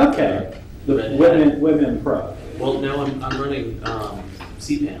this. Okay, the Webmin Pro. Well, no, I'm running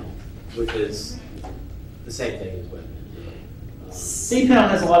cPanel, which is the same thing as Webmin. cPanel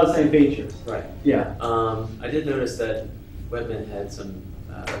has a lot of the same features. Right. Yeah. I did notice that Webmin had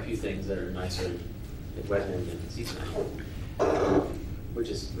a few things that are nicer in Webmin than cPanel, which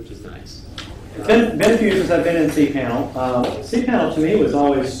is nice. It's been a few years since I've been in cPanel. cPanel to me was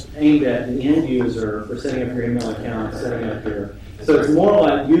always aimed at the end user for setting up your email account, setting up your. So it's more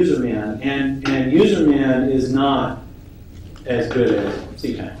like userman, and userman is not as good as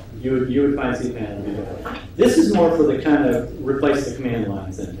cPanel. You would find cPanel to be better. This is more for the kind of replace the command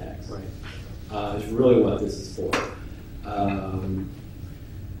line syntax. Right. Is really what this is for.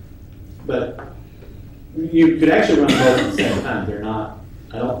 But you could actually run both at the same time. They're not.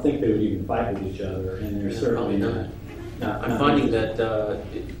 I don't think they would even fight with each other, and they're certainly not. I'm finding that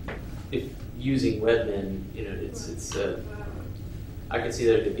if using Webmin, it's I can see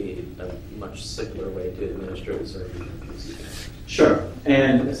that it could be a much simpler way to administer the server. Sure,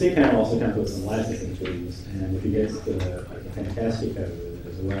 and cPanel also comes with some licensing fees, and if you get the Fantastico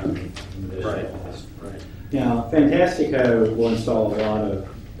as well. Right. Now, Fantastico will install a lot of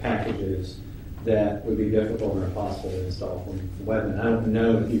packages that would be difficult or impossible to install from Webmin. I don't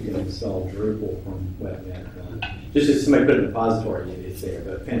know if you can install Drupal from Webmin. Just if somebody put a repository in, it's there,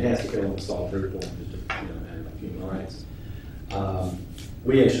 but Fantastico will install Drupal in just a few minutes.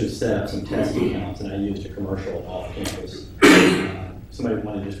 We actually set up some test accounts, and I used a commercial off-campus somebody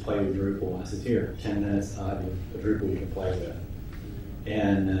wanted to just play with Drupal. I said, here, 10 minutes of Drupal you can play with.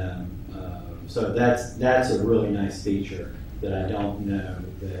 And so that's a really nice feature that I don't know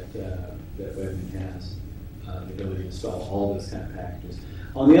that Webmin has, the ability to install all those kind of packages.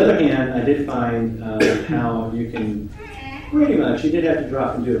 On the other hand, I did find how you can pretty much, you did have to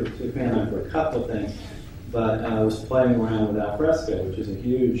drop into the command line for a couple of things, but I was playing around with Alfresco, which is a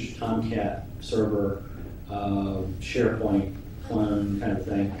huge Tomcat server, SharePoint clone kind of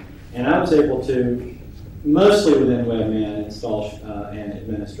thing. And I was able to, mostly within Webmin, install and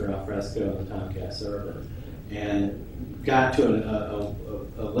administer Alfresco on the Tomcat server, and got to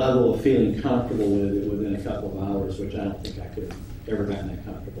a level of feeling comfortable with it within a couple of hours, which I don't think I could have ever gotten that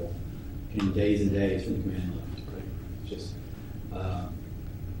comfortable in days and days from the command line. It just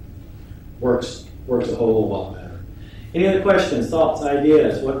works a whole lot better. Any other questions, thoughts,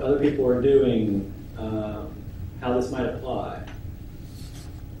 ideas, what other people are doing, how this might apply?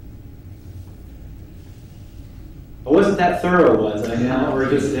 I wasn't that thorough, was I? Now, or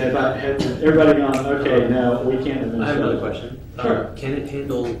just had everybody gone, okay, no, we can't administer. I have another question. Sure. Can it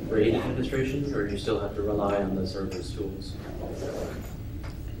handle RAID administration, or do you still have to rely on the server's tools?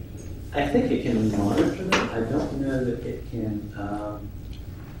 I think it can monitor them. I don't know that it can.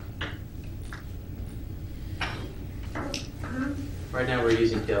 Right now, we're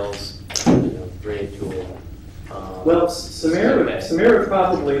using CALI's RAID tool. Well, Samir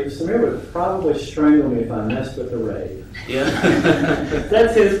would probably strangle me if I messed with the RAID. Yeah.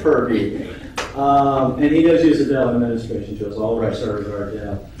 That's his purview. And he does use the Dell administration tools. All of our servers are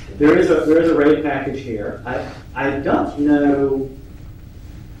Dell. There is a RAID package here. I don't know,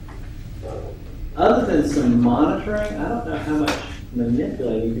 other than some monitoring, I don't know how much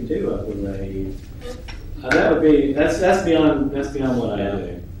manipulating you could do of the RAID. That's beyond what I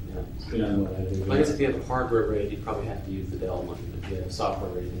do. Beyond what I do. I guess if you have a hardware RAID, you'd probably have to use the Dell one. If you have a software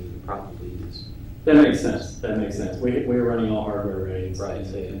RAID, then you could probably use. That makes sense. That makes sense. We're running all hardware RAIDs. Right.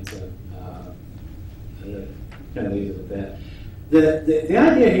 Kind of leave it at that. The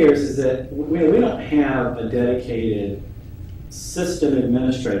idea here is that we don't have a dedicated system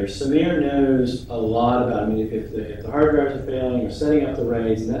administrator. Samir knows a lot about. I mean, if the hard drives are failing or setting up the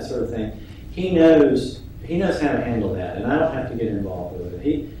RAIDs and that sort of thing, he knows how to handle that, and I don't have to get involved with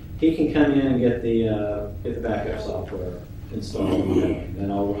it. He can come in and get the backup software installed and then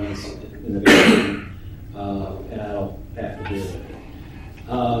all runs in the beginning, and I don't have to deal with it.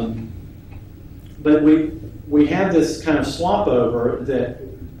 But we have this kind of swap over that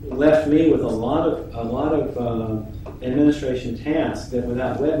left me with a lot of administration tasks that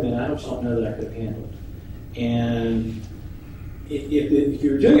without Webmin I just don't know that I could have handled. And if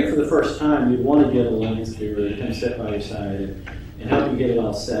you're doing it for the first time, you'd want to get a Linux viewer to kind of sit by your side and help you get it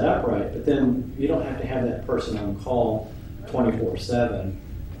all set up right. But then you don't have to have that person on call 24/7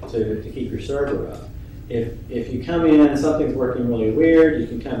 to keep your server up. If you come in and something's working really weird, you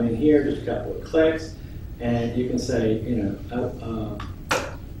can come in here, just a couple of clicks, and you can say,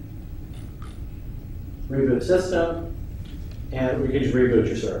 reboot system, and we can just reboot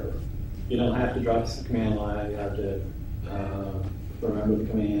your server. You don't have to drop the command line. You have to remember the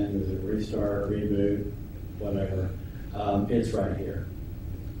command, is it restart, reboot, whatever. It's right here.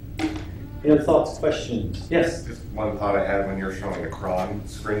 Any other thoughts, questions? Yes? Just one thought I had when you were showing the cron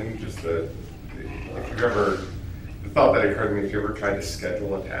screen, the thought that occurred to me, if you ever tried to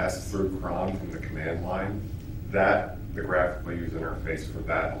schedule a task through cron from the command line, the graphical user interface for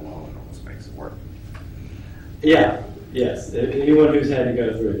that alone almost makes it work. Yeah, yes. Anyone who's had to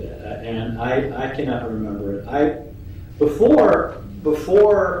go through that, and I cannot remember it.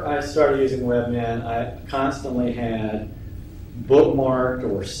 Before I started using Webmin, I constantly had bookmarked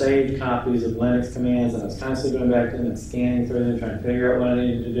or saved copies of Linux commands, and I was constantly going back to them and scanning through them, trying to figure out what I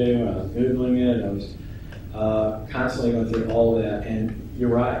needed to do. I was Googling it. I was constantly going through all of that. And you're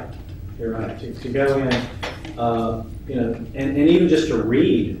right. You're right. To go in, and even just to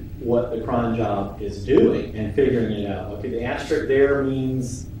read what the cron job is doing and figuring it out. Okay, the asterisk there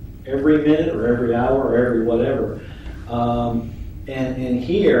means every minute or every hour or every whatever. And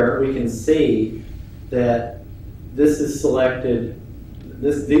here we can see that this is selected,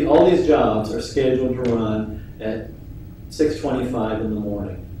 all these jobs are scheduled to run at 6:25 in the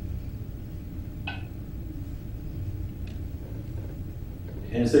morning.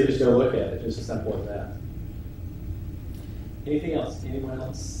 And so you just go look at it, just as simple as that. Anything else? Anyone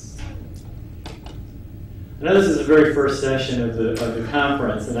else? I know this is the very first session of the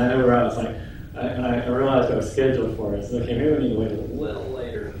conference, and I know where I was like, and I realized I was scheduled for it. So okay, maybe we need to wait a little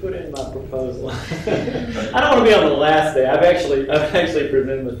later to put in my proposal. I don't want to be on the last day. I've actually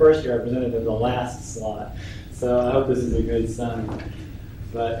presented the first year. I presented in the last slot. So I hope this is a good sign.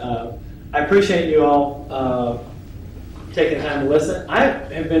 But I appreciate you all taking the time to listen. I have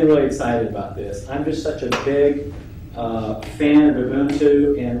been really excited about this. I'm just such a big fan of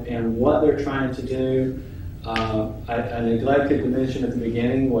Ubuntu and what they're trying to do. I neglected to mention at the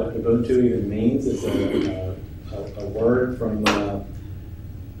beginning what Ubuntu even means. It's a word from the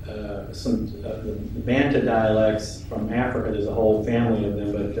Banta dialects from Africa. There's a whole family of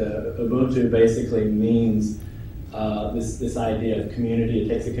them, but Ubuntu basically means this idea of community. It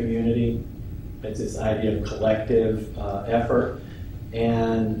takes a community. It's this idea of collective effort,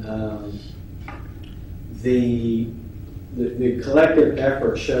 and the collective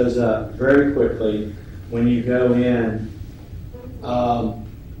effort shows up very quickly when you go in.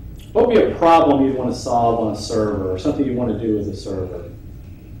 What would be a problem you'd want to solve on a server, or something you want to do with a server?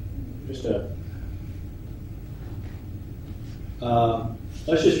 Just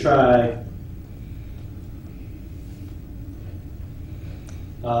let's just try.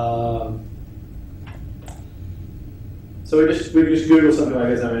 So we just Google something like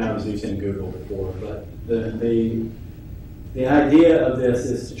this. I mean, obviously you've seen Google before, but the idea of this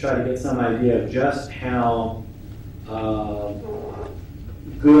is to try to get some idea of just how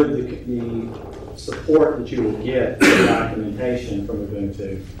good the support that you will get for documentation from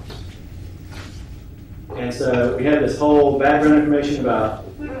Ubuntu. And so we have this whole background information about,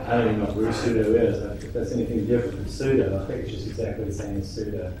 I don't even know what root sudo is. If that's anything different from sudo, I think it's just exactly the same as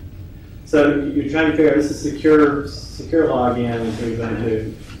sudo. So you're trying to figure out, this is secure login into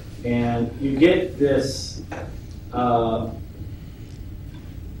Ubuntu, and you get this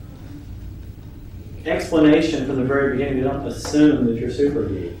explanation from the very beginning. You don't assume that you're super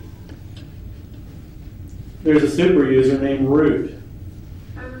geek. There's a super user named root.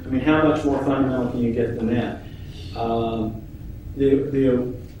 I mean, how much more fundamental can you get than that?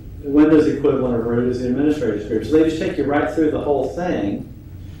 The Windows equivalent of root is the administrator's group. So they just take you right through the whole thing,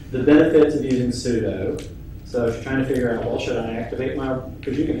 the benefits of using sudo. So if you're trying to figure out, well, should I activate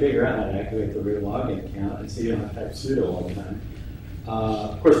because you can figure out how to activate the root login account, and so you don't have to type sudo all the time.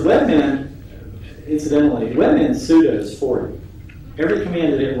 Of course, Webmin, incidentally, Webmin sudo is for you. Every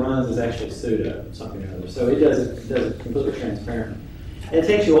command that it runs is actually sudo, something or other. So it does it completely transparently. And it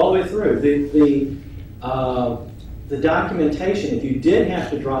takes you all the way through. The documentation, if you did have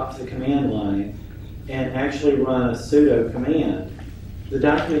to drop to the command line and actually run a sudo command, the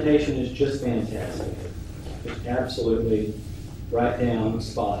documentation is just fantastic. It's absolutely right down,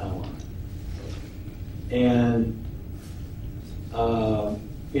 spot on. And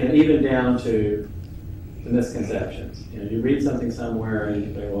even down to the misconceptions. You read something somewhere and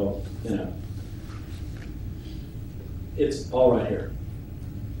you think, well, it's all right here.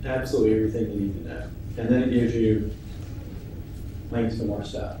 Absolutely everything you need to know. And then it gives you links to more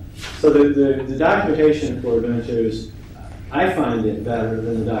stuff. So the documentation for Ubuntu is, I find it better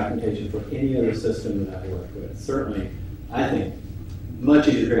than the documentation for any other system that I've worked with. Certainly, I think, much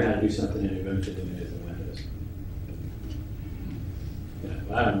easier to figure out how to do something in Ubuntu than it is in Windows.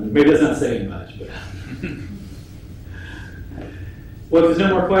 I don't know, maybe that's not saying much, but. Well, if there's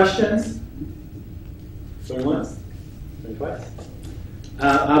no more questions, going once, going twice.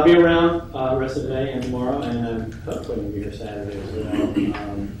 I'll be around the rest of the day and tomorrow, and hopefully we'll be here Saturday as well.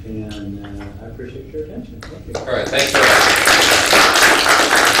 And I appreciate your attention. Thank you. All right, thanks very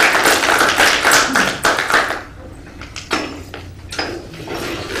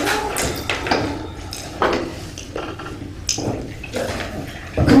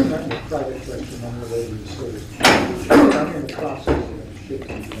Private question unrelated to service. I'm in the process of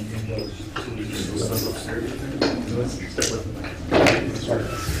shifting from Windows to sorry.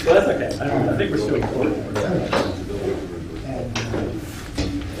 Well, that's okay. I think we're still recording.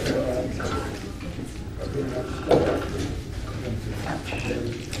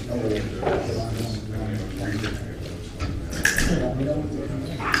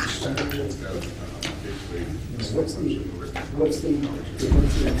 What's the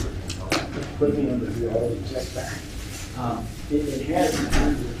equivalent of the old jetpack? It has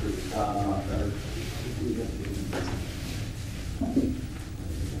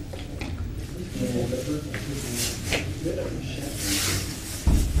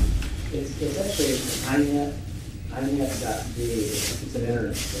it's actually inet.d. It's an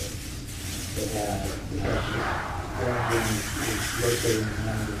internet service that has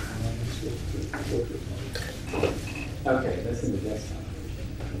okay, that's in the desktop.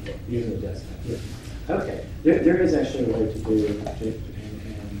 Using the desktop. Yeah. Okay. There is actually a way to do it, and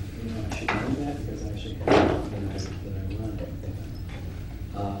I should know that because I actually have it organized that I run it.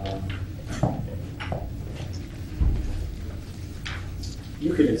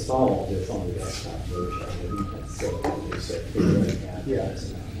 you can install all this on the desktop version. You can still do set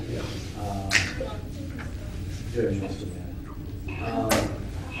Yes. Doing most of that.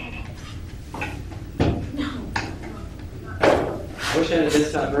 I wish I had a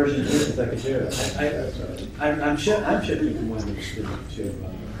desktop version of this, if I could do it. I'm shifting from Windows to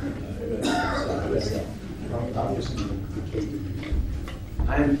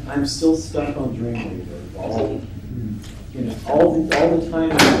I'm still stuck on Dreamweaver. All the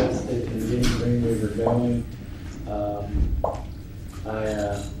time I invested in getting Dreamweaver going,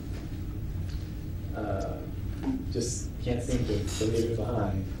 just can't seem to leave it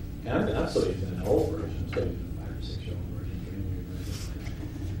behind. And I'm still using an old version. I'm still using a 5 or 6 year old version of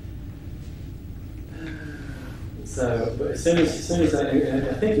Dreamweaver. So, but as soon as I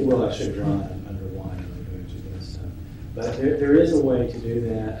think it will actually run under one of the stuff. But there is a way to do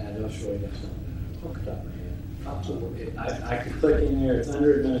that, and I'll show you that off the top of my head. Absolutely. I could click in there, it's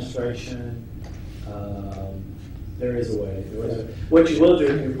under administration. There is a way. What you will do,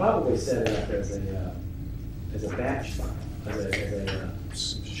 you probably set it up as a batch file, as a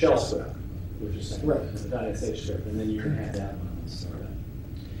shell script, which is saying, as a .sh script, and then you can have that one on the startup.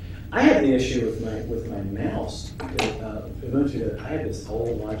 I had the issue with my mouse. Ubuntu, I had this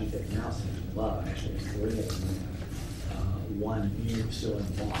old Logitech mouse that I love. Actually, it's 3 of them. One view still in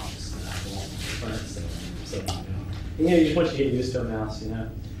the box that I bought my friends. So you just once you get used to a mouse,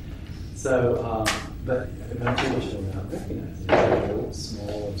 So, but Ubuntu still not recognize it. It's a little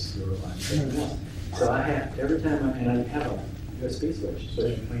small, obscure Logitech mouse. So I have every time I have a USB switch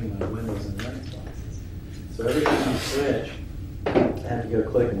between my Windows and Linux boxes. So every time I switch, I have to go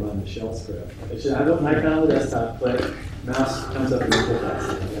click and run the shell script. I don't like it on the desktop, click, mouse comes up and you click that.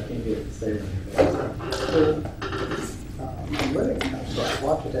 I can't get it to stay Linux, so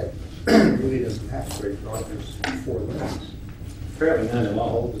Logitech really doesn't have great drivers for Linux. Apparently none at all.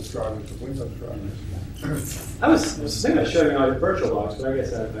 Oldest drivers are Windows drivers. I was thinking of showing you all your VirtualBox, but I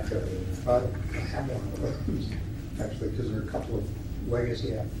guess I covered it. I have one of those, actually, because there are a couple of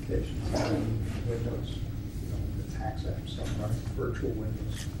legacy applications on Windows, the tax app, stuff running virtual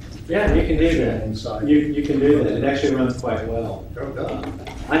Windows. Yeah, you can do that. Inside. You can do that. It actually runs quite well.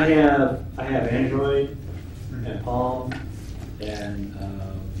 I have Android and Palm and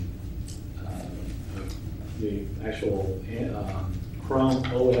the actual Chrome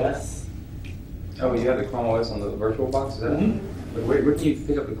OS. Oh, you have the Chrome OS on the VirtualBox? Is that where can you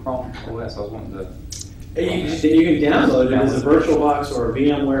pick up the Chrome OS? I was wanting to. You can download it as a VirtualBox or a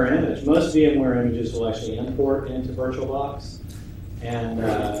VMware image. Most VMware images will actually import into VirtualBox. And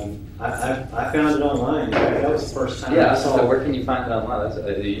I found it online. That was the first time I saw so it. where can you find it online? That's,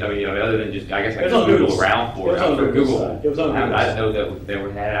 other than just, I guess I It was can on Google Google. around for It was on For Google Google. site. It was on Google I didn't know that they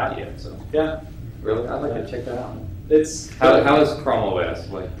weren't had it out yet. So Yeah. really, I'd like to check that out. It's How is Chrome OS?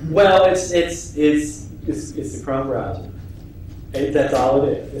 Like, well, it's the Chrome browser. That's all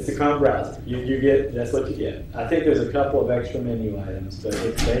it is. It's the Chrome browser. You get that's what you get. I think there's a couple of extra menu items, but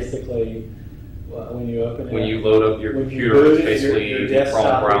it's basically when you open it. when you load up your when you computer, boot it's it, basically your the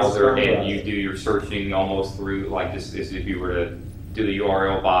desktop Chrome is browser, Chrome and browser. you do your searching almost through like just as if you were to do the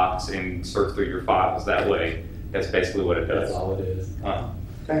URL box and search through your files that way. That's basically what it does. That's all it is.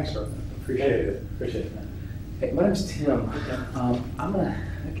 Thanks, sir. Appreciate it. Appreciate it. Hey, my name's Tim. I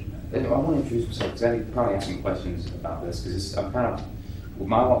want to introduce myself because I probably ask some questions about this because I'm kind of with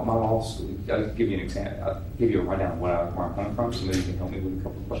my law school. I'll give you an example. I'll give you a rundown of where I'm coming from, so maybe you can help me with a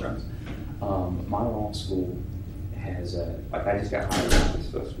couple of questions. My law school has I just got hired at this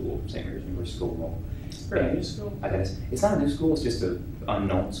school, St. Mary's University School of Law. Very new school. It's not a new school. It's just an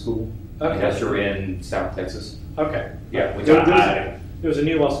unknown school. Okay. Unless you're in South Texas. Okay. Yeah. Which There was a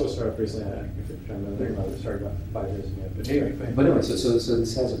new law school started recently. I remember it started about 5 years ago. But anyway, so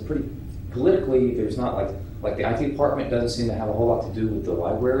this has a pretty politically. There's not like the IT department doesn't seem to have a whole lot to do with the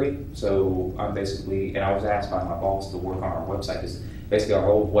library. So I'm basically, and I was asked by my boss to work on our website because basically our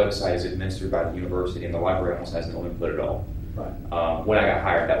whole website is administered by the university, and the library almost has no input at all. right. When I got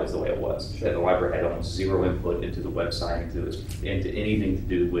hired, that was the way it was. That the library had almost zero input into the website, into anything to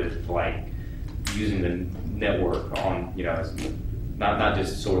do with like using the network on, not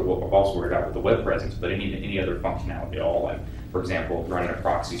just sort of what my boss worried about with the web presence, but any other functionality at all. Like, for example, running a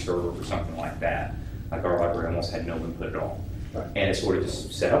proxy server or something like that. Like our library almost had no input at all. Right. And it's sort of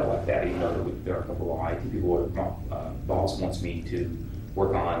just set up like that, even though there are a couple of IT people who my boss wants me to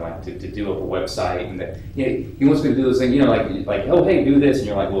work on, like to do up a website, and that he wants me to do this thing, like oh hey, do this, and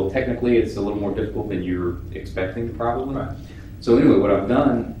you're like, well, technically it's a little more difficult than you're expecting probably. Right. So anyway, what I've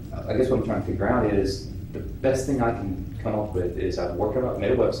done, I guess what I'm trying to figure out is the best thing I can come up with is I've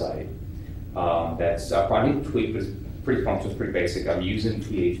made a website that's I need to tweak, but pretty functional, it's pretty basic. I'm using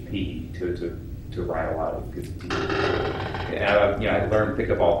PHP to write a lot of good. And I learned to pick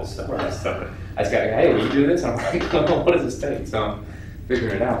up all this stuff. Right. I just got, hey, will you do this? And I'm like, oh, what does this take? So I'm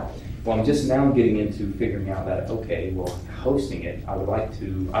figuring it out. Well, I'm just now getting into figuring out that, okay, well, hosting it, I would like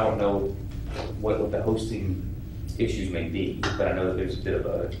to, I don't know what the hosting issues may be, but I know that there's a bit of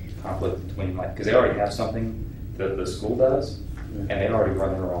a conflict between, like, because they already have something that the school does, and they already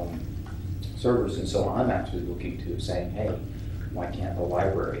run their own servers, and so I'm actually looking to saying, hey, why can't the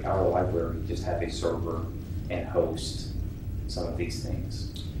library, our library, just have a server and host some of these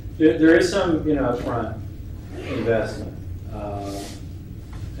things? There is some, upfront investment,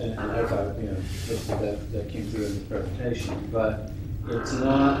 and I hope that came through in the presentation, but it's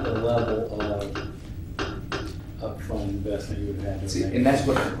not the level of upfront investment you would have to make. And that's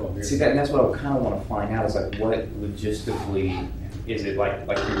what I kind of want to find out is like what logistically is it like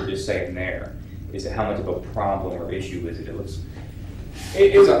you were just saying there? Is it how much of a problem or issue is it? It looks.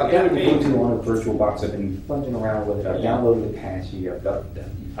 I've got Ubuntu on a virtual box. I've been fudging around with it. I've downloaded Apache. I've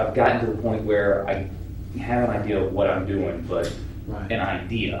gotten to the point where I have an idea of what I'm doing, but an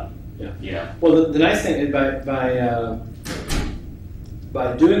idea. Yeah. Well, the nice thing is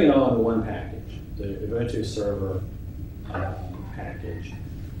by doing it all in one package, the Ubuntu server package,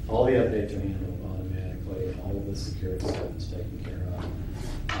 all the updates are handled automatically. All of the security stuff is taken care of.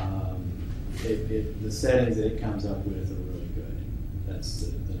 The settings that it comes up with are really good. That's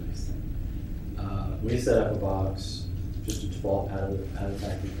the nice thing. We set up a box, just a default out of the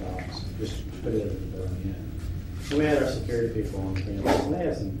package box, just put it in the burn. So we had our security people on campus, and they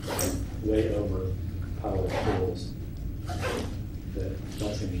had some way overpowered tools that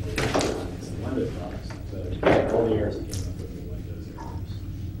don't seem to be it's a Windows box. So all the errors that came up with the Windows errors,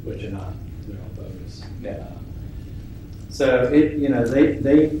 which are not their own focus. So we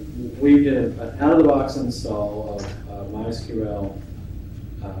did an out of the box install of MySQL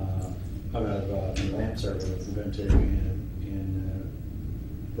out of LAMP server with Ubuntu and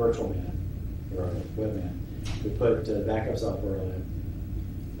VirtualMan or Webman. We put backup software on it,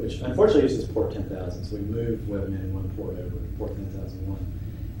 which unfortunately uses port 10,000. So we moved Webman one port over to port 10,001,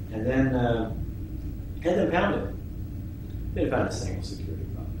 and then pounded it. They found a single security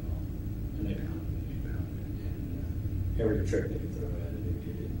problem at all, and they pounded it, and every trick they could throw at it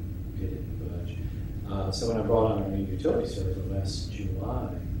didn't budge. So when I brought on our new utility server last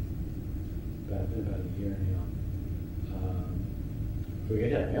July, about a year now, we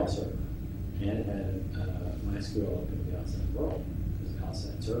had a mail server, and it had MySQL open to the outside world, because the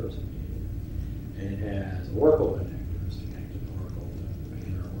outside servers are needed. And it has Oracle connectors to connect to the Oracle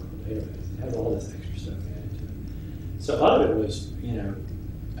database. It has all this extra stuff added to it. So a lot of it was,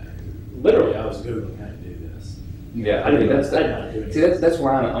 literally I was Googling how to do this. Yeah, I mean that's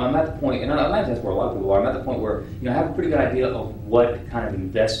where I'm at the point, and I imagine that's where a lot of people are. I'm at the point where I have a pretty good idea of what kind of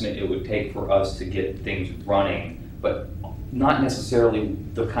investment it would take for us to get things running, but not necessarily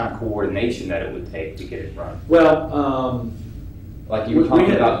the kind of coordination that it would take to get it run. Well, like you were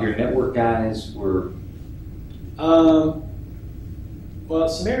talking about your network guys were. Well,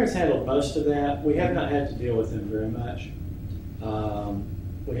 Samara's handled most of that. We have not had to deal with them very much.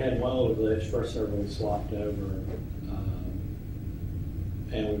 We had one little glitch. First server we swapped over,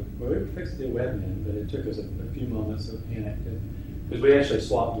 and we fixed the Webmin, but it took us a few moments of panic because we actually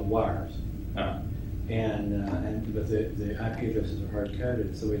swapped the wires. But the IP addresses are hard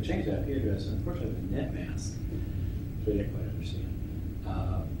coded, so we changed the IP address. And unfortunately, the net mask, which we didn't quite understand.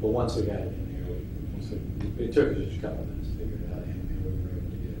 But once we got it in here, it took us just a couple of minutes to figure it out, and we were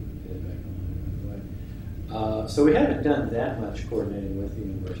able to get it back online right away. So we haven't done that much coordinating with the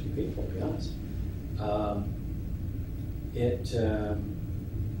university people, to be honest.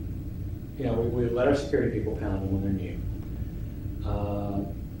 We let our security people pound them when they're new.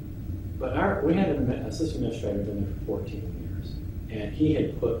 But we had a system administrator been there for 14 years, and he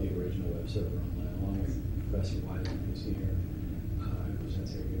had put the original web server online along with Professor Wiseman, who's here, who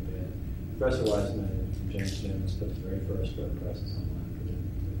presents here a good bit. Professor Wiseman and James Jones put the very first WordPress online for the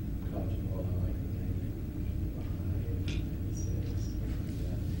College of Law. I like the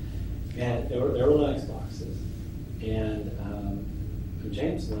name. And there were Linux boxes, and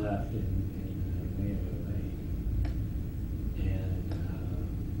James left in May of 2008, and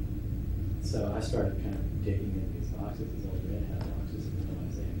so I started kind of digging into these boxes, these old Red Hat boxes, and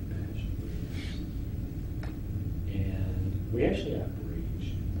realized they hadn't been patched for years. And we actually got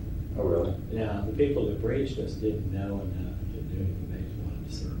breached. Oh, really? Now, the people that breached us didn't know enough to do anything. They just wanted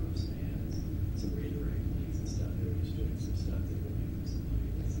to serve up some ads, some redirect links and stuff. They were just doing some stuff that would make them some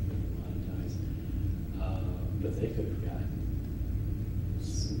money, that's something monetized. But they could have gotten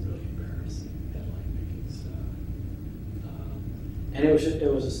some really embarrassing headline making stuff. And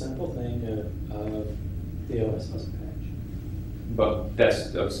it was a simple thing of the OS must patch. But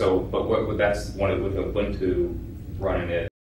that's, so, but what, that's one with Ubuntu running it,